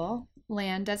variable,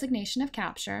 land designation of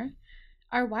capture,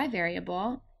 our Y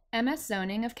variable, MS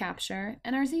zoning of capture,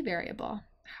 and our Z variable,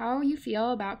 how you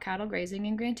feel about cattle grazing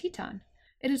in Grand Teton.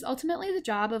 It is ultimately the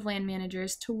job of land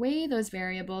managers to weigh those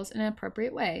variables in an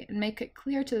appropriate way and make it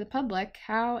clear to the public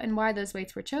how and why those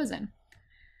weights were chosen.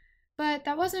 But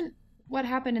that wasn't what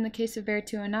happened in the case of Bear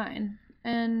 209,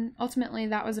 and ultimately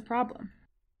that was a problem.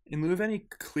 In lieu of any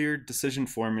clear decision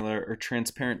formula or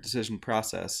transparent decision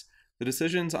process, the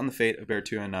decisions on the fate of Bear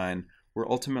 209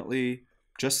 were ultimately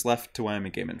just left to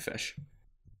Wyoming Game and Fish.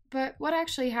 But what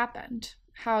actually happened?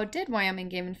 How did Wyoming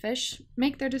Game and Fish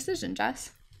make their decision,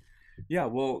 Jess? Yeah,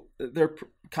 well, they're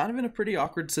kind of in a pretty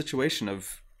awkward situation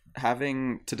of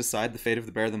having to decide the fate of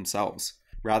the bear themselves,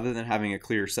 rather than having a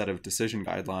clear set of decision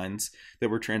guidelines that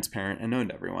were transparent and known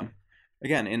to everyone.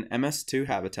 Again, in MS2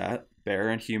 habitat, bear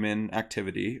and human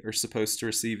activity are supposed to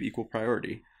receive equal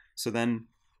priority. So then,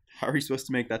 how are you supposed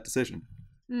to make that decision?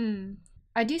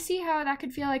 I do see how that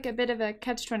could feel like a bit of a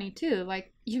catch-22,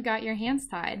 like you got your hands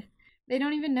tied. They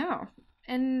don't even know.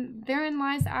 And therein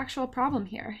lies the actual problem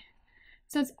here.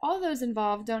 Since all those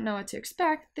involved don't know what to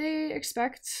expect, they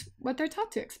expect what they're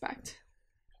taught to expect.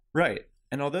 Right.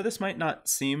 And although this might not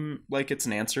seem like it's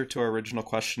an answer to our original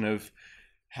question of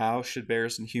how should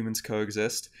bears and humans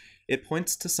coexist, it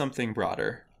points to something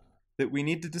broader, that we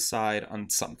need to decide on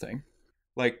something.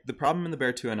 Like, the problem in the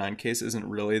Bear 209 case isn't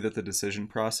really that the decision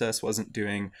process wasn't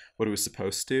doing what it was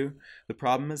supposed to. The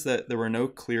problem is that there were no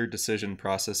clear decision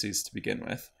processes to begin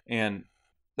with. And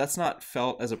that's not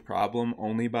felt as a problem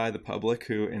only by the public,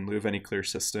 who, in lieu of any clear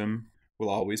system, will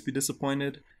always be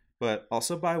disappointed, but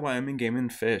also by Wyoming Game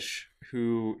and Fish,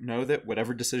 who know that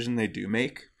whatever decision they do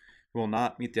make will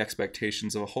not meet the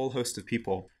expectations of a whole host of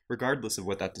people, regardless of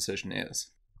what that decision is.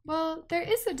 Well, there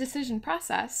is a decision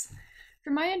process.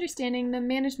 From my understanding, the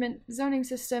management zoning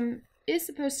system is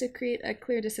supposed to create a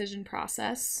clear decision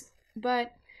process,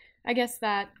 but I guess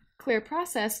that clear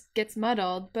process gets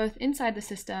muddled both inside the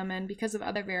system and because of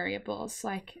other variables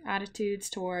like attitudes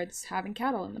towards having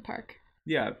cattle in the park.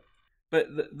 Yeah, but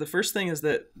the first thing is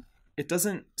that it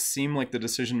doesn't seem like the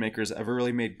decision makers ever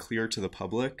really made clear to the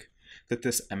public that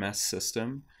this MS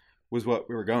system was what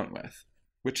we were going with,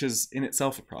 which is in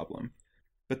itself a problem.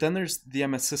 But then there's the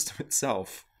MS system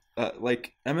itself.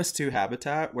 Like MS2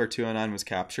 habitat, where 209 was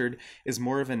captured, is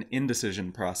more of an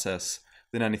indecision process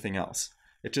than anything else.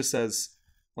 It just says,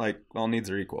 like, all needs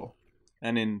are equal.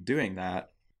 And in doing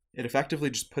that, it effectively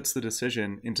just puts the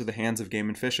decision into the hands of game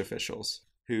and fish officials,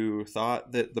 who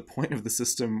thought that the point of the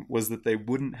system was that they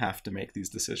wouldn't have to make these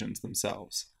decisions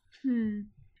themselves.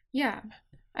 Yeah,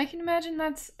 I can imagine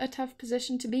that's a tough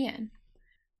position to be in.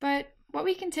 But what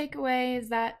we can take away is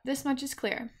that this much is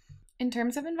clear. In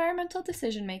terms of environmental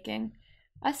decision making,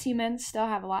 us humans still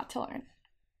have a lot to learn.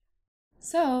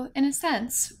 So, in a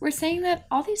sense, we're saying that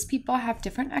all these people have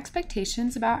different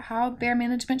expectations about how bear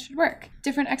management should work,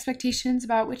 different expectations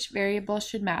about which variables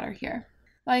should matter here.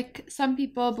 Like, some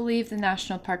people believe the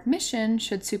national park mission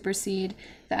should supersede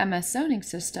the MS zoning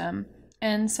system,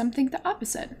 and some think the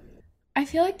opposite. I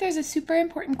feel like there's a super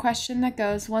important question that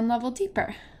goes one level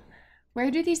deeper.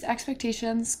 Where do these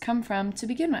expectations come from to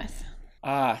begin with?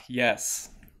 Ah, yes,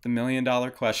 the million-dollar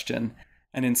question.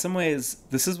 And in some ways,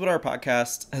 this is what our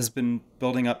podcast has been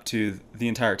building up to the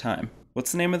entire time.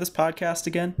 What's the name of this podcast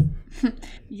again?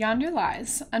 Yonder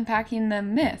Lies, unpacking the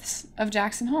myths of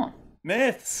Jackson Hole.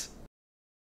 Myths!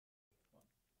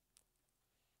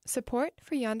 Support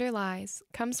for Yonder Lies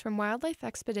comes from Wildlife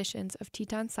Expeditions of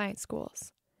Teton Science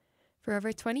Schools. For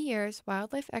over 20 years,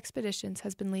 Wildlife Expeditions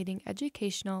has been leading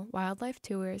educational wildlife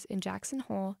tours in Jackson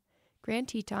Hole, Grand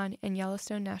Teton, and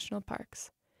Yellowstone National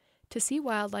Parks. To see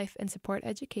wildlife and support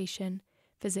education,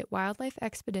 visit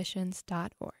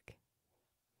wildlifeexpeditions.org.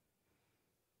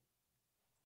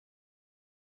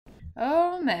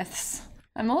 Oh, myths.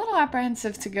 I'm a little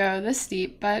apprehensive to go this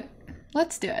deep, but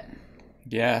let's do it.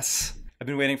 Yes. I've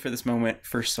been waiting for this moment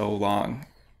for so long,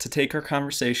 to take our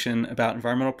conversation about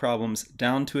environmental problems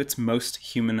down to its most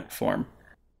human form.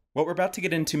 What we're about to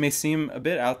get into may seem a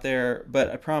bit out there, but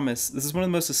I promise this is one of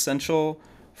the most essential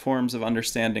forms of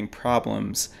understanding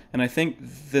problems, and I think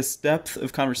this depth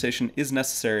of conversation is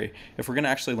necessary if we're going to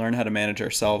actually learn how to manage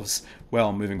ourselves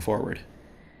well moving forward.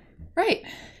 Right,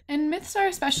 and myths are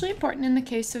especially important in the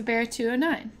case of Bear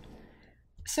 209.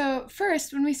 So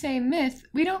first, when we say myth,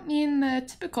 we don't mean the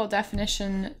typical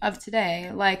definition of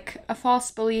today, like a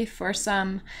false belief or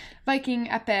some Viking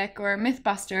epic or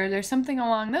Mythbusters or something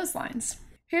along those lines.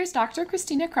 Here's Dr.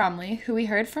 Christina Cromley, who we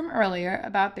heard from earlier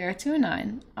about Bear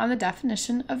 209, on the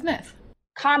definition of myth.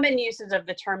 Common usage of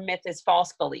the term myth is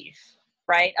false belief,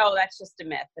 right? Oh, that's just a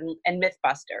myth, and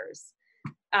Mythbusters.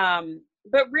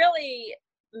 But really,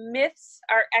 myths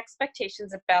are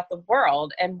expectations about the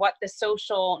world and what the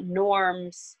social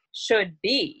norms should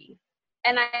be.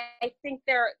 And I think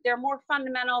they're more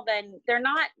fundamental than, they're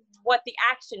not what the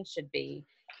action should be,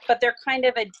 but they're kind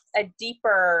of a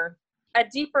deeper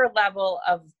level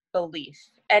of belief.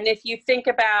 And if you think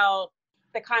about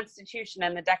the Constitution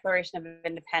and the Declaration of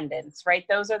Independence, right?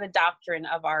 Those are the doctrine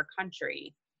of our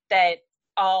country, that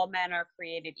all men are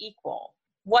created equal.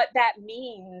 What that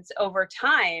means over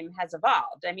time has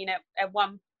evolved. I mean, at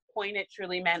one point it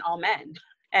truly meant all men,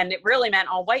 and it really meant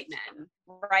all white men,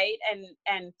 right?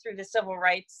 And through the civil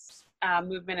rights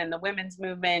movement and the women's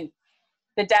movement,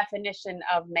 the definition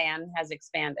of man has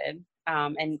expanded,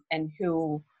 and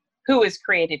who is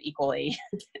created equally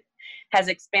has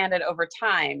expanded over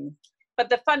time. But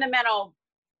the fundamental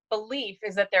belief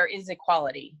is that there is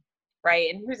equality,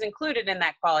 right? And who's included in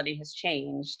that equality has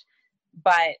changed.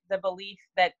 But the belief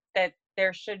that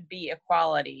there should be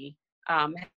equality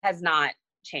has not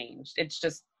changed. It's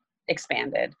just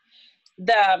expanded.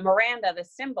 The Miranda, the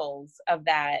symbols of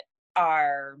that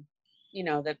are,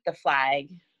 the flag,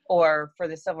 or for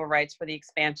the civil rights, for the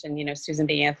expansion, Susan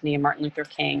B. Anthony and Martin Luther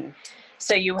King.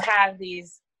 So you have the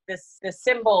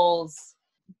symbols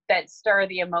that stir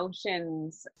the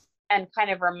emotions and kind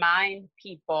of remind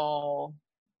people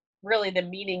really the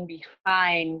meaning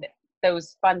behind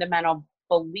those fundamental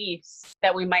beliefs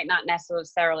that we might not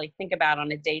necessarily think about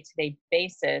on a day-to-day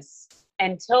basis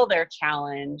until they're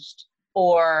challenged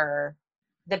or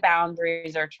the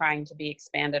boundaries are trying to be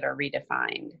expanded or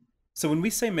redefined. So when we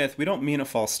say myth, we don't mean a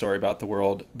false story about the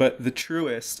world, but the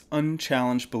truest,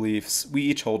 unchallenged beliefs we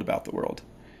each hold about the world.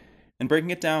 And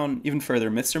breaking it down even further,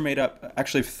 myths are made up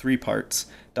actually of three parts: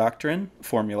 doctrine,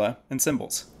 formula, and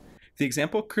symbols. The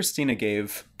example Christina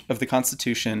gave of the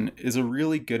Constitution is a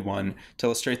really good one to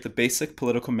illustrate the basic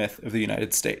political myth of the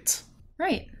United States.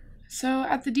 Right. So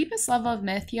at the deepest level of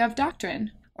myth, you have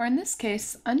doctrine, or in this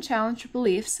case, unchallenged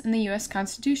beliefs in the U.S.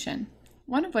 Constitution,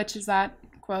 one of which is that,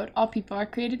 quote, all people are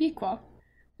created equal.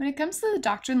 When it comes to the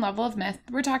doctrine level of myth,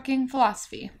 we're talking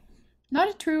philosophy. Not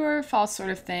a true or false sort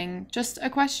of thing, just a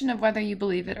question of whether you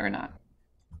believe it or not.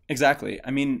 Exactly.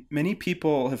 I mean, many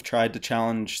people have tried to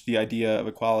challenge the idea of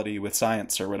equality with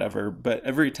science or whatever, but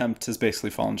every attempt has basically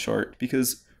fallen short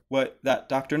because what that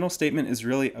doctrinal statement is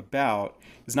really about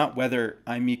is not whether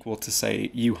I'm equal to,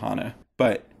 say, you, Hannah,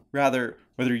 but rather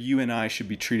whether you and I should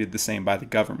be treated the same by the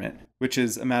government, which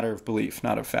is a matter of belief,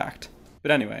 not of fact.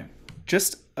 But anyway,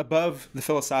 just above the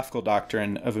philosophical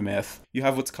doctrine of a myth, you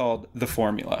have what's called the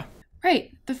formula.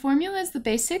 Right. The formula is the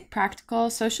basic,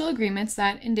 practical, social agreements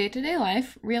that, in day-to-day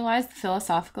life, realize the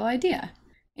philosophical idea.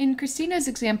 In Christina's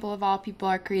example of all people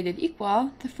are created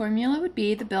equal, the formula would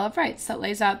be the Bill of Rights that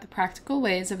lays out the practical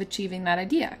ways of achieving that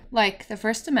idea, like the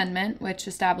First Amendment, which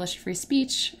established free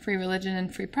speech, free religion,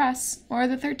 and free press, or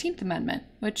the 13th Amendment,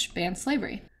 which banned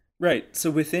slavery. Right. So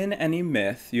within any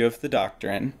myth, you have the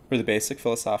doctrine, or the basic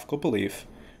philosophical belief,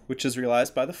 which is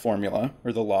realized by the formula,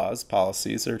 or the laws,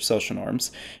 policies, or social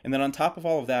norms. And then on top of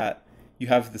all of that, you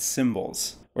have the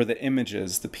symbols, or the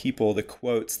images, the people, the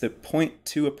quotes that point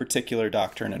to a particular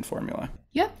doctrine and formula.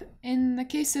 Yep. In the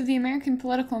case of the American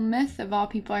political myth of all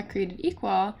people are created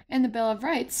equal, and the Bill of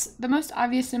Rights, the most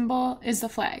obvious symbol is the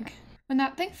flag. When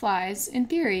that thing flies, in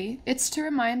theory, it's to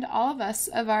remind all of us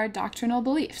of our doctrinal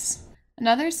beliefs.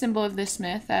 Another symbol of this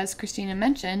myth, as Christina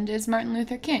mentioned, is Martin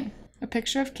Luther King. A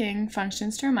picture of King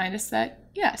functions to remind us that,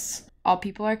 yes, all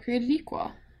people are created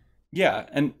equal. Yeah,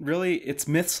 and really, it's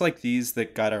myths like these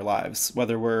that guide our lives,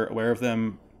 whether we're aware of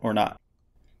them or not.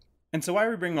 And so why are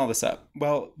we bringing all this up?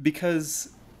 Well, because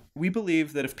we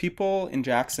believe that if people in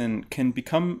Jackson can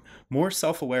become more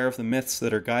self-aware of the myths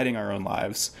that are guiding our own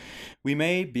lives, we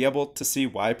may be able to see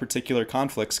why particular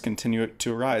conflicts continue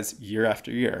to arise year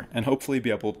after year, and hopefully be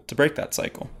able to break that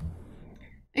cycle.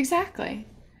 Exactly.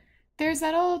 There's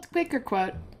that old Quaker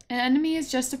quote, an enemy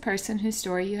is just a person whose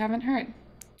story you haven't heard.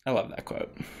 I love that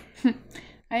quote.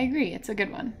 I agree, it's a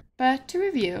good one. But to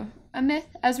review, a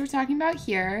myth, as we're talking about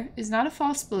here, is not a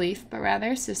false belief, but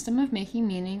rather a system of making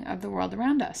meaning of the world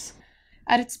around us.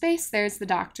 At its base, there's the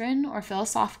doctrine, or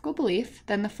philosophical belief,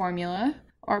 then the formula,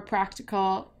 or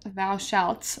practical thou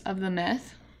shalt of the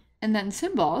myth, and then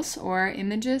symbols, or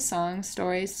images, songs,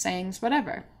 stories, sayings,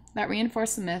 whatever, that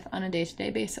reinforce the myth on a day-to-day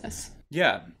basis.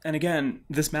 Yeah, and again,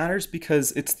 this matters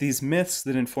because it's these myths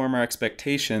that inform our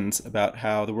expectations about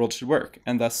how the world should work,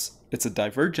 and thus it's a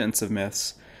divergence of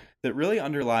myths that really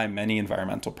underlie many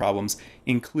environmental problems,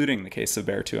 including the case of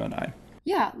Bear 209.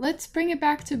 Yeah, let's bring it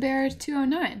back to Bear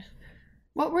 209.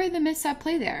 What were the myths at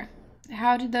play there?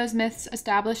 How did those myths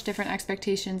establish different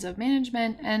expectations of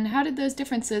management, and how did those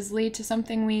differences lead to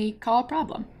something we call a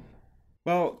problem?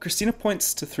 Well, Christina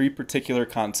points to three particular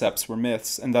concepts where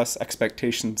myths, and thus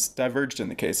expectations, diverged in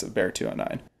the case of Bear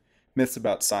 209. Myths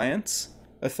about science,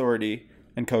 authority,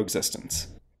 and coexistence.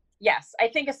 Yes, I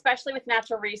think especially with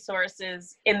natural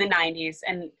resources in the 90s,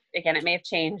 and again, it may have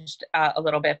changed a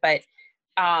little bit, but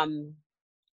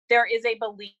there is a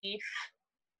belief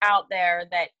out there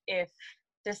that if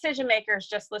decision makers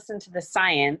just listen to the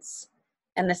science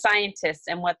and the scientists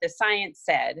and what the science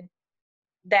said,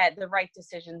 that the right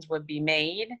decisions would be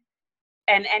made.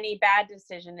 And any bad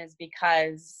decision is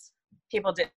because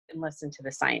people didn't listen to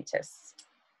the scientists,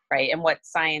 right? And what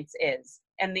science is.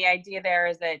 And the idea there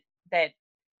is that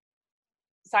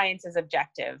science is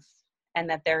objective and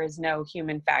that there is no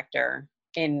human factor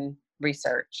in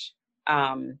research,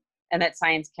 and that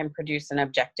science can produce an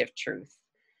objective truth,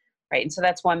 right? And so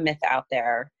that's one myth out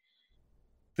there.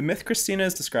 The myth Christina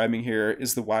is describing here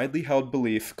is the widely held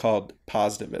belief called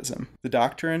positivism, the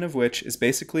doctrine of which is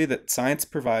basically that science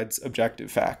provides objective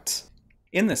facts.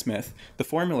 In this myth, the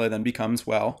formula then becomes,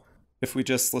 well, if we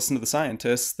just listen to the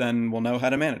scientists, then we'll know how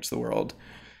to manage the world.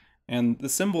 And the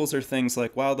symbols are things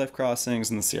like wildlife crossings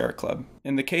and the Sierra Club.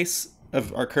 In the case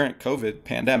of our current COVID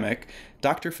pandemic,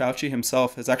 Dr. Fauci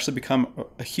himself has actually become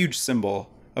a huge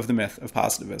symbol of the myth of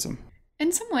positivism.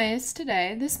 In some ways,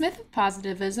 today, this myth of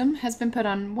positivism has been put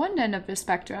on one end of the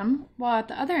spectrum, while at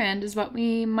the other end is what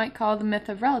we might call the myth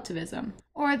of relativism,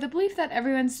 or the belief that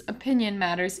everyone's opinion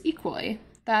matters equally,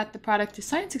 that the product of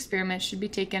science experiments should be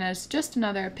taken as just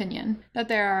another opinion, that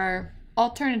there are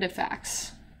alternative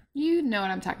facts. You know what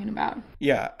I'm talking about.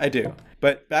 Yeah, I do.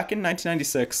 But back in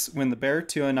 1996, when the Bear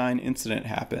 209 incident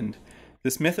happened,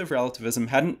 this myth of relativism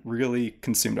hadn't really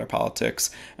consumed our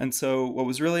politics, and so what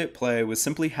was really at play was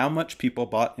simply how much people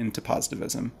bought into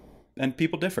positivism. And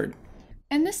people differed.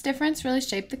 And this difference really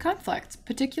shaped the conflict,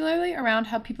 particularly around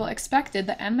how people expected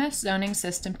the MS zoning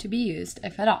system to be used,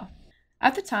 if at all.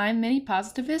 At the time, many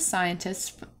positivist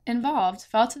scientists involved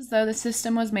felt as though the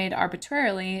system was made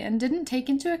arbitrarily and didn't take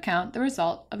into account the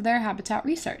result of their habitat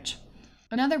research.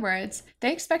 In other words,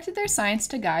 they expected their science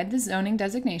to guide the zoning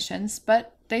designations,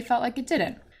 but they felt like it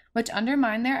didn't, which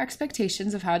undermined their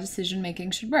expectations of how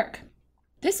decision-making should work.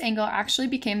 This angle actually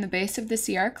became the base of the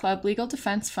Sierra Club Legal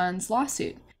Defense Fund's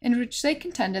lawsuit, in which they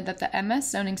contended that the MS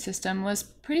zoning system was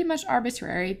pretty much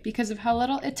arbitrary because of how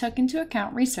little it took into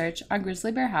account research on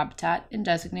grizzly bear habitat in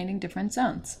designating different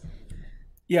zones.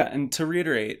 Yeah, and to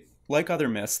reiterate, like other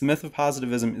myths, the myth of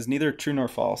positivism is neither true nor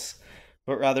false,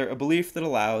 but rather a belief that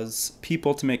allows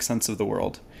people to make sense of the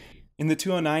world. In the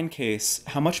 209 case,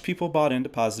 how much people bought into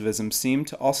positivism seemed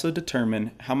to also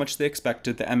determine how much they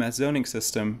expected the MS zoning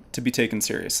system to be taken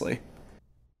seriously.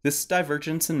 This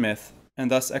divergence in myth,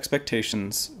 and thus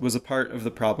expectations, was a part of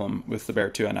the problem with the Bear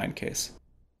 209 case.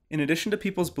 In addition to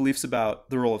people's beliefs about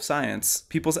the role of science,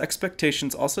 people's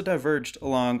expectations also diverged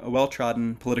along a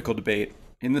well-trodden political debate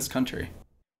in this country.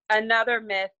 Another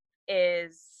myth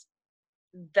is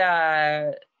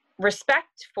the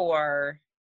respect for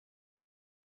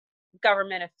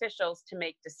government officials to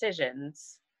make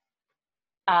decisions.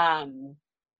 And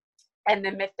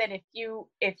the myth that if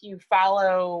you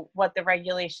follow what the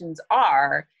regulations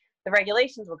are, the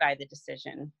regulations will guide the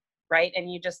decision, right?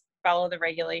 And you just follow the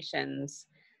regulations,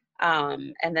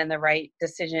 and then the right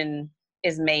decision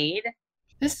is made.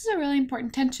 This is a really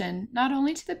important tension, not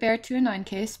only to the Bear 209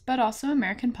 case, but also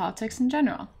American politics in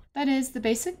general. That is, the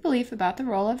basic belief about the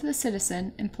role of the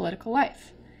citizen in political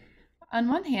life. On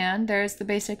one hand, there is the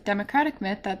basic democratic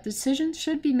myth that decisions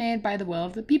should be made by the will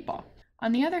of the people.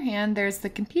 On the other hand, there is the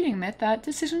competing myth that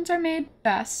decisions are made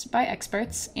best by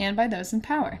experts and by those in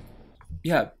power.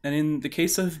 Yeah, and in the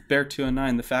case of Bear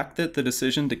 209, the fact that the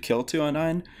decision to kill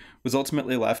 209 was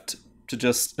ultimately left to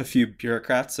just a few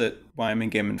bureaucrats at Wyoming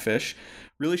Game and Fish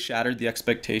really shattered the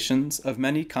expectations of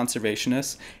many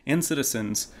conservationists and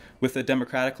citizens with a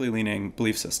democratically leaning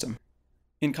belief system.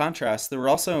 In contrast, there were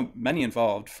also many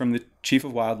involved, from the chief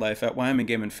of wildlife at Wyoming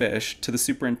Game and Fish to the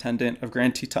superintendent of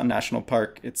Grand Teton National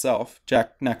Park itself,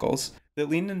 Jack Nichols, that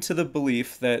leaned into the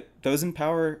belief that those in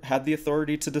power had the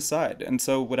authority to decide, and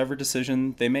so whatever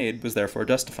decision they made was therefore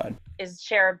justified. Is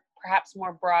shared perhaps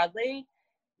more broadly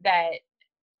that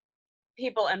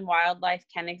people and wildlife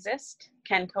can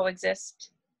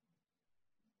coexist.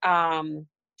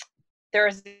 There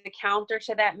is a counter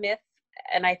to that myth,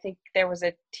 and I think there was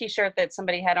a t-shirt that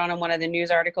somebody had on in one of the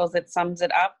news articles that sums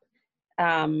it up.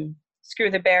 Screw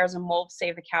the bears and wolves,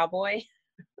 save the cowboy.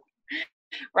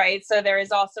 Right? So there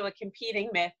is also a competing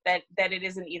myth that it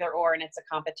isn't either or, and it's a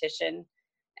competition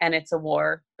and it's a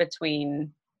war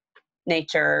between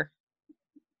nature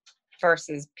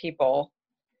versus people.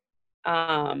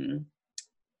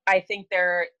 I think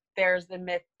there's the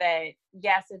myth that,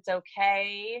 yes, it's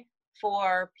okay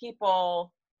for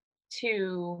people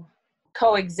to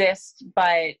coexist,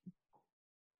 but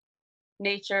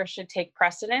nature should take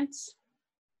precedence.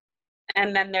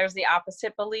 And then there's the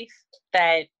opposite belief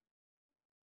that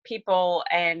people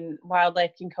and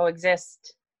wildlife can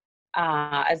coexist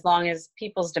as long as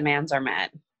people's demands are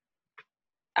met.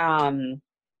 And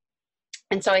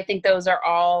so I think those are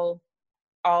all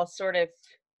sort of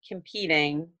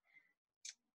competing.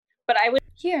 But I would...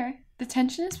 Here, the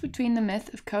tension is between the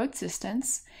myth of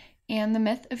coexistence and the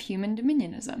myth of human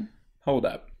dominionism. Hold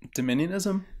up.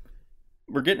 Dominionism?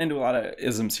 We're getting into a lot of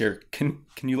isms here. Can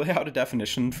you lay out a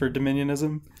definition for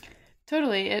dominionism?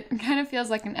 Totally. It kind of feels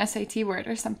like an SAT word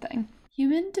or something.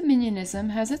 Human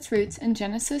dominionism has its roots in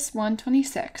Genesis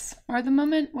 1:26, or the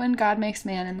moment when God makes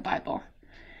man in the Bible.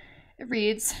 It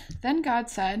reads, "Then God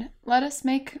said, 'Let us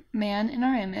make man in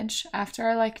our image, after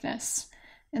our likeness,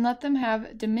 and let them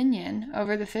have dominion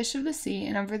over the fish of the sea,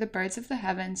 and over the birds of the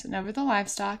heavens, and over the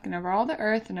livestock, and over all the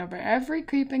earth, and over every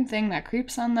creeping thing that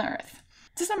creeps on the earth.'"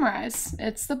 To summarize,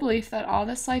 it's the belief that all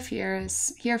this life here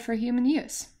is here for human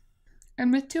use.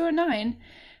 And with 209,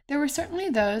 there were certainly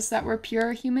those that were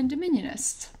pure human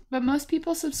dominionists, but most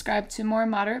people subscribed to more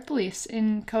moderate beliefs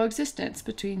in coexistence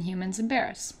between humans and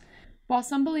bears. While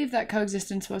some believe that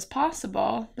coexistence was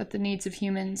possible, that the needs of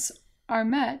humans are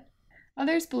met,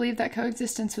 others believe that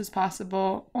coexistence was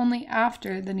possible only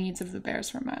after the needs of the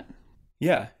bears were met.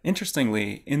 Yeah,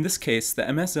 interestingly, in this case, the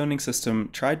MS zoning system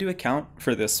tried to account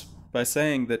for this by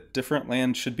saying that different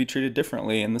lands should be treated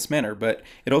differently in this manner, but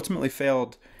it ultimately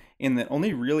failed in that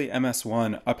only really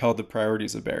MS1 upheld the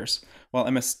priorities of bears, while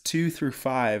MS2 through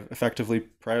 5 effectively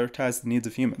prioritized the needs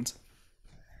of humans.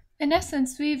 In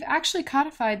essence, we've actually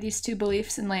codified these two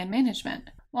beliefs in land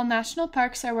management. While national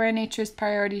parks are where nature's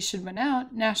priorities should win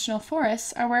out, national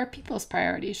forests are where people's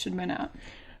priorities should win out.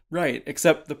 Right,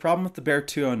 except the problem with the Bear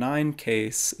 209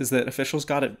 case is that officials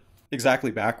got it exactly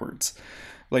backwards.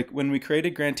 Like, when we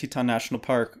created Grand Teton National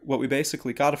Park, what we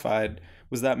basically codified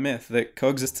was that myth that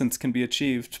coexistence can be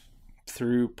achieved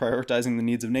through prioritizing the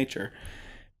needs of nature.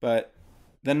 But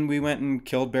then we went and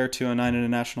killed Bear 209 in a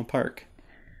national park.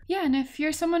 Yeah, and if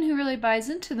you're someone who really buys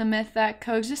into the myth that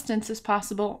coexistence is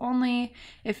possible only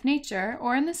if nature,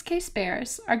 or in this case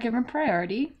bears, are given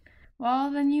priority,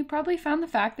 well, then you probably found the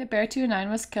fact that Bear 209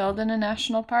 was killed in a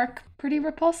national park pretty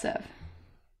repulsive.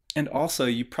 And also,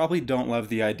 you probably don't love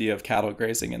the idea of cattle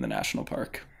grazing in the national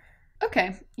park.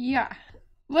 Okay, yeah.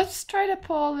 Let's try to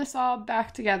pull this all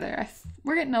back together.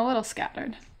 We're getting a little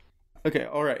scattered. Okay,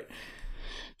 all right.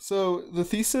 So the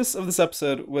thesis of this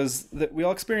episode was that we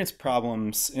all experience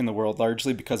problems in the world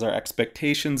largely because our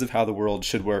expectations of how the world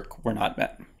should work were not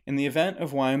met. In the event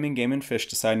of Wyoming Game and Fish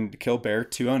deciding to kill Bear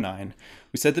 209,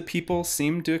 we said that people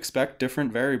seemed to expect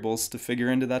different variables to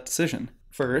figure into that decision.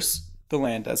 First, the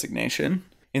land designation,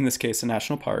 in this case a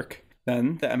national park,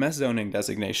 then the MS zoning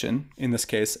designation, in this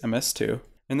case MS2,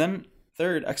 and then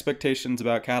third, expectations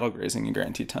about cattle grazing in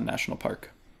Grand Teton National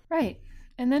Park. Right.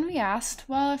 And then we asked,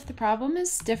 well, if the problem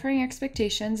is differing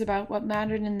expectations about what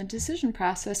mattered in the decision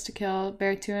process to kill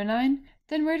Bear 209,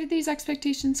 then where did these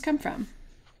expectations come from?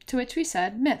 To which we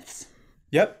said myths.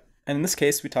 Yep, and in this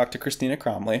case we talked to Christina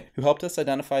Cromley, who helped us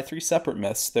identify 3 separate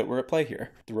myths that were at play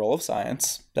here. The role of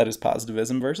science, that is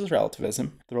positivism versus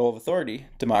relativism, the role of authority,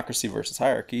 democracy versus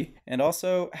hierarchy, and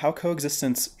also how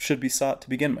coexistence should be sought to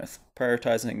begin with,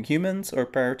 prioritizing humans or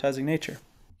prioritizing nature.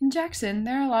 In Jackson,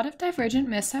 there are a lot of divergent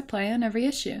myths at play on every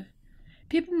issue.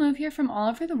 People move here from all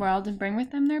over the world and bring with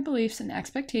them their beliefs and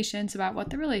expectations about what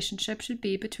the relationship should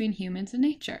be between humans and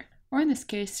nature, or in this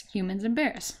case, humans and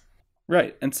bears.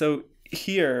 Right, and so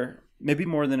here, maybe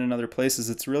more than in other places,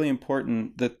 it's really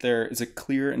important that there is a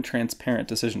clear and transparent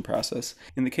decision process.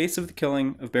 In the case of the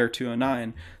killing of Bear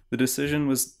 209, the decision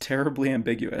was terribly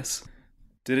ambiguous.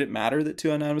 Did it matter that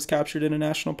 209 was captured in a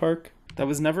national park? That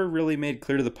was never really made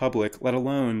clear to the public, let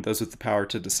alone those with the power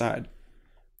to decide.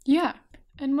 Yeah,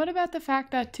 and what about the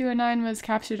fact that 209 was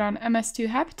captured on MS2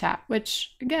 habitat,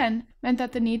 which, again, meant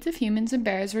that the needs of humans and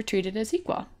bears were treated as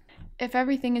equal? If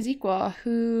everything is equal,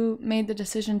 who made the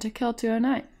decision to kill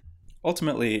 209?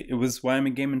 Ultimately, it was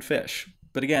Wyoming Game and Fish.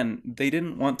 But again, they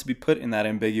didn't want to be put in that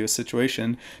ambiguous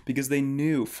situation because they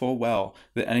knew full well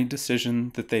that any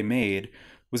decision that they made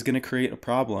was going to create a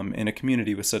problem in a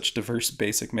community with such diverse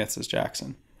basic myths as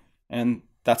Jackson. And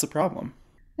that's a problem.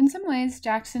 In some ways,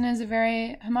 Jackson is a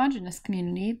very homogenous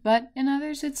community, but in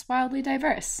others it's wildly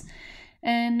diverse.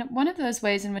 And one of those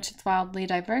ways in which it's wildly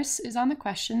diverse is on the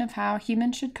question of how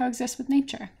humans should coexist with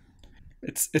nature.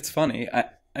 It's funny.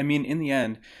 I mean, in the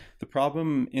end, the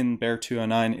problem in Bear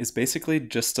 209 is basically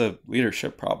just a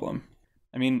leadership problem.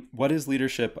 I mean, what is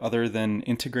leadership other than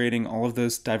integrating all of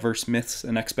those diverse myths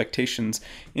and expectations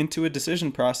into a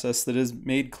decision process that is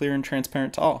made clear and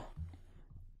transparent to all?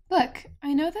 Look,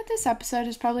 I know that this episode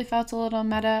has probably felt a little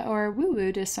meta or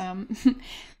woo-woo to some,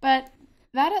 but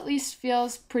that at least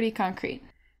feels pretty concrete.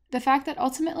 The fact that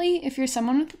ultimately, if you're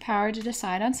someone with the power to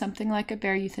decide on something like a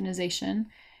bear euthanization,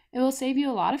 it will save you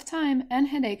a lot of time and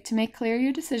headache to make clear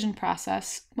your decision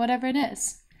process, whatever it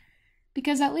is.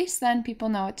 Because at least then people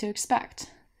know what to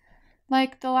expect.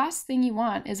 Like, the last thing you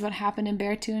want is what happened in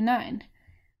Bear 209,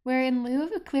 where in lieu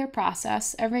of a clear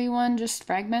process, everyone just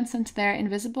fragments into their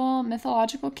invisible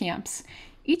mythological camps,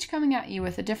 each coming at you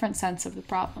with a different sense of the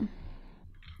problem.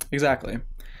 Exactly.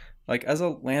 Like, as a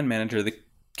land manager, the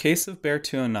case of Bear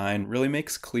 209 really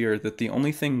makes clear that the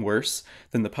only thing worse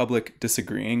than the public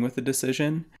disagreeing with the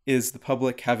decision is the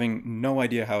public having no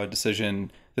idea how a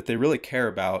decision that they really care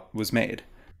about was made.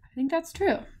 I think that's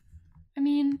true. I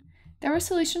mean, there were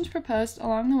solutions proposed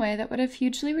along the way that would have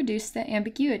hugely reduced the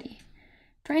ambiguity.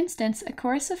 For instance, a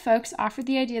chorus of folks offered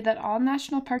the idea that all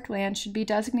national park land should be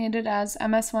designated as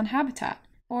MS1 habitat,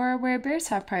 or where bears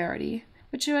have priority,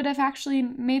 which would have actually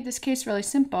made this case really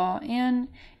simple and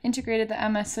integrated the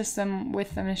MS system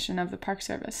with the mission of the Park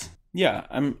Service. Yeah,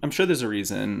 I'm sure there's a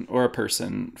reason or a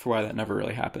person for why that never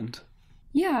really happened.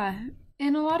 Yeah.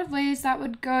 In a lot of ways, that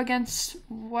would go against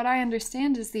what I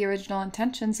understand is the original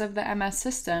intentions of the MS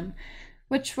system,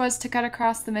 which was to cut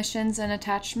across the missions and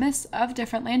attach myths of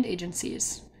different land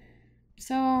agencies.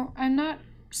 So I'm not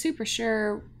super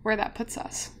sure where that puts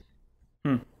us.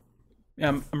 Yeah,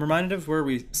 I'm reminded of where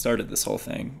we started this whole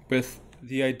thing, with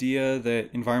the idea that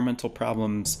environmental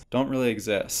problems don't really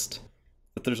exist,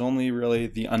 that there's only really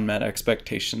the unmet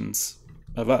expectations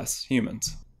of us,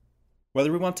 humans.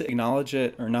 Whether we want to acknowledge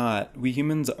it or not, we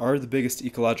humans are the biggest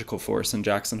ecological force in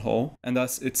Jackson Hole, and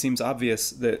thus it seems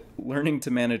obvious that learning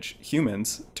to manage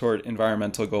humans toward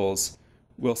environmental goals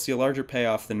will see a larger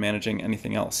payoff than managing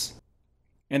anything else.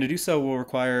 And to do so will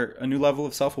require a new level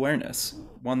of self-awareness,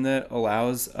 one that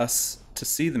allows us to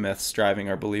see the myths driving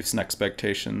our beliefs and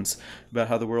expectations about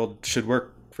how the world should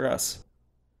work for us.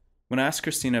 When I asked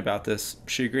Christina about this,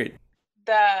 she agreed.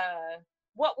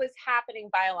 What was happening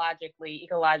biologically,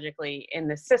 ecologically in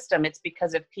the system, it's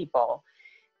because of people.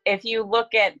 If you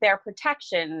look at their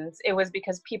protections, it was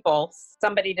because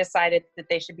somebody decided that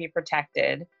they should be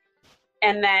protected.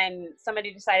 And then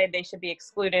somebody decided they should be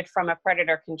excluded from a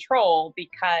predator control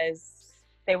because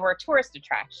they were a tourist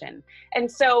attraction.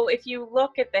 And so if you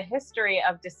look at the history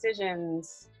of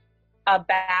decisions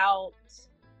about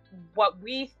what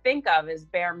we think of as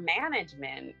bear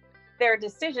management, they're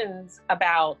decisions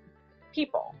about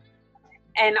people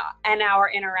and our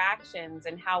interactions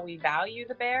and how we value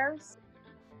the bears.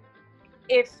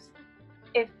 If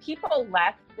people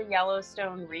left the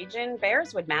Yellowstone region,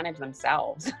 bears would manage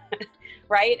themselves,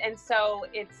 right? And so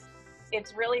it's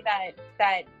really that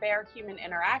bear-human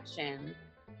interaction,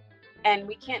 and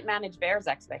we can't manage bears'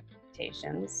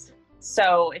 expectations.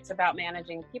 So it's about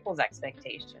managing people's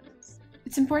expectations.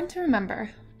 It's important to remember,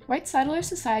 white settler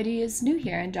society is new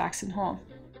here in Jackson Hole.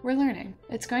 We're learning.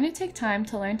 It's going to take time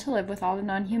to learn to live with all the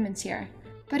non-humans here.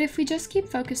 But if we just keep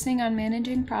focusing on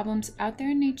managing problems out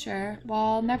there in nature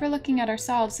while never looking at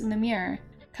ourselves in the mirror,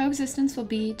 coexistence will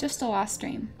be just a lost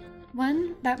dream.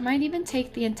 One that might even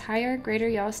take the entire greater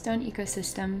Yellowstone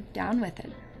ecosystem down with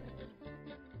it.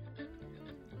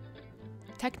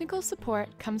 Technical support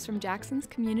comes from Jackson's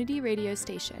community radio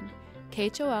station,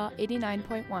 KHOL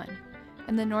 89.1,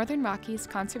 and the Northern Rockies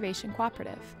Conservation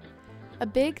Cooperative. A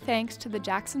big thanks to the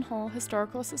Jackson Hole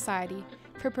Historical Society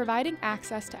for providing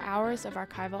access to hours of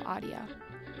archival audio.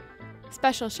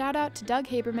 Special shout out to Doug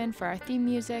Haberman for our theme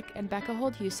music and Becca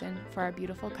Holt-Hewson for our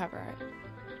beautiful cover art.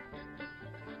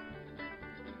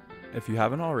 If you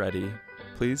haven't already,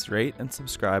 please rate and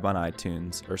subscribe on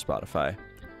iTunes or Spotify.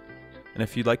 And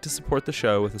if you'd like to support the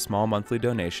show with a small monthly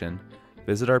donation,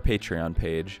 visit our Patreon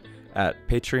page at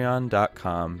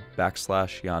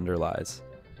patreon.com/yonderlies.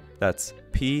 That's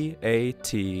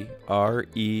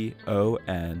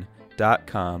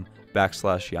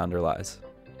patreon.com/yonderlies.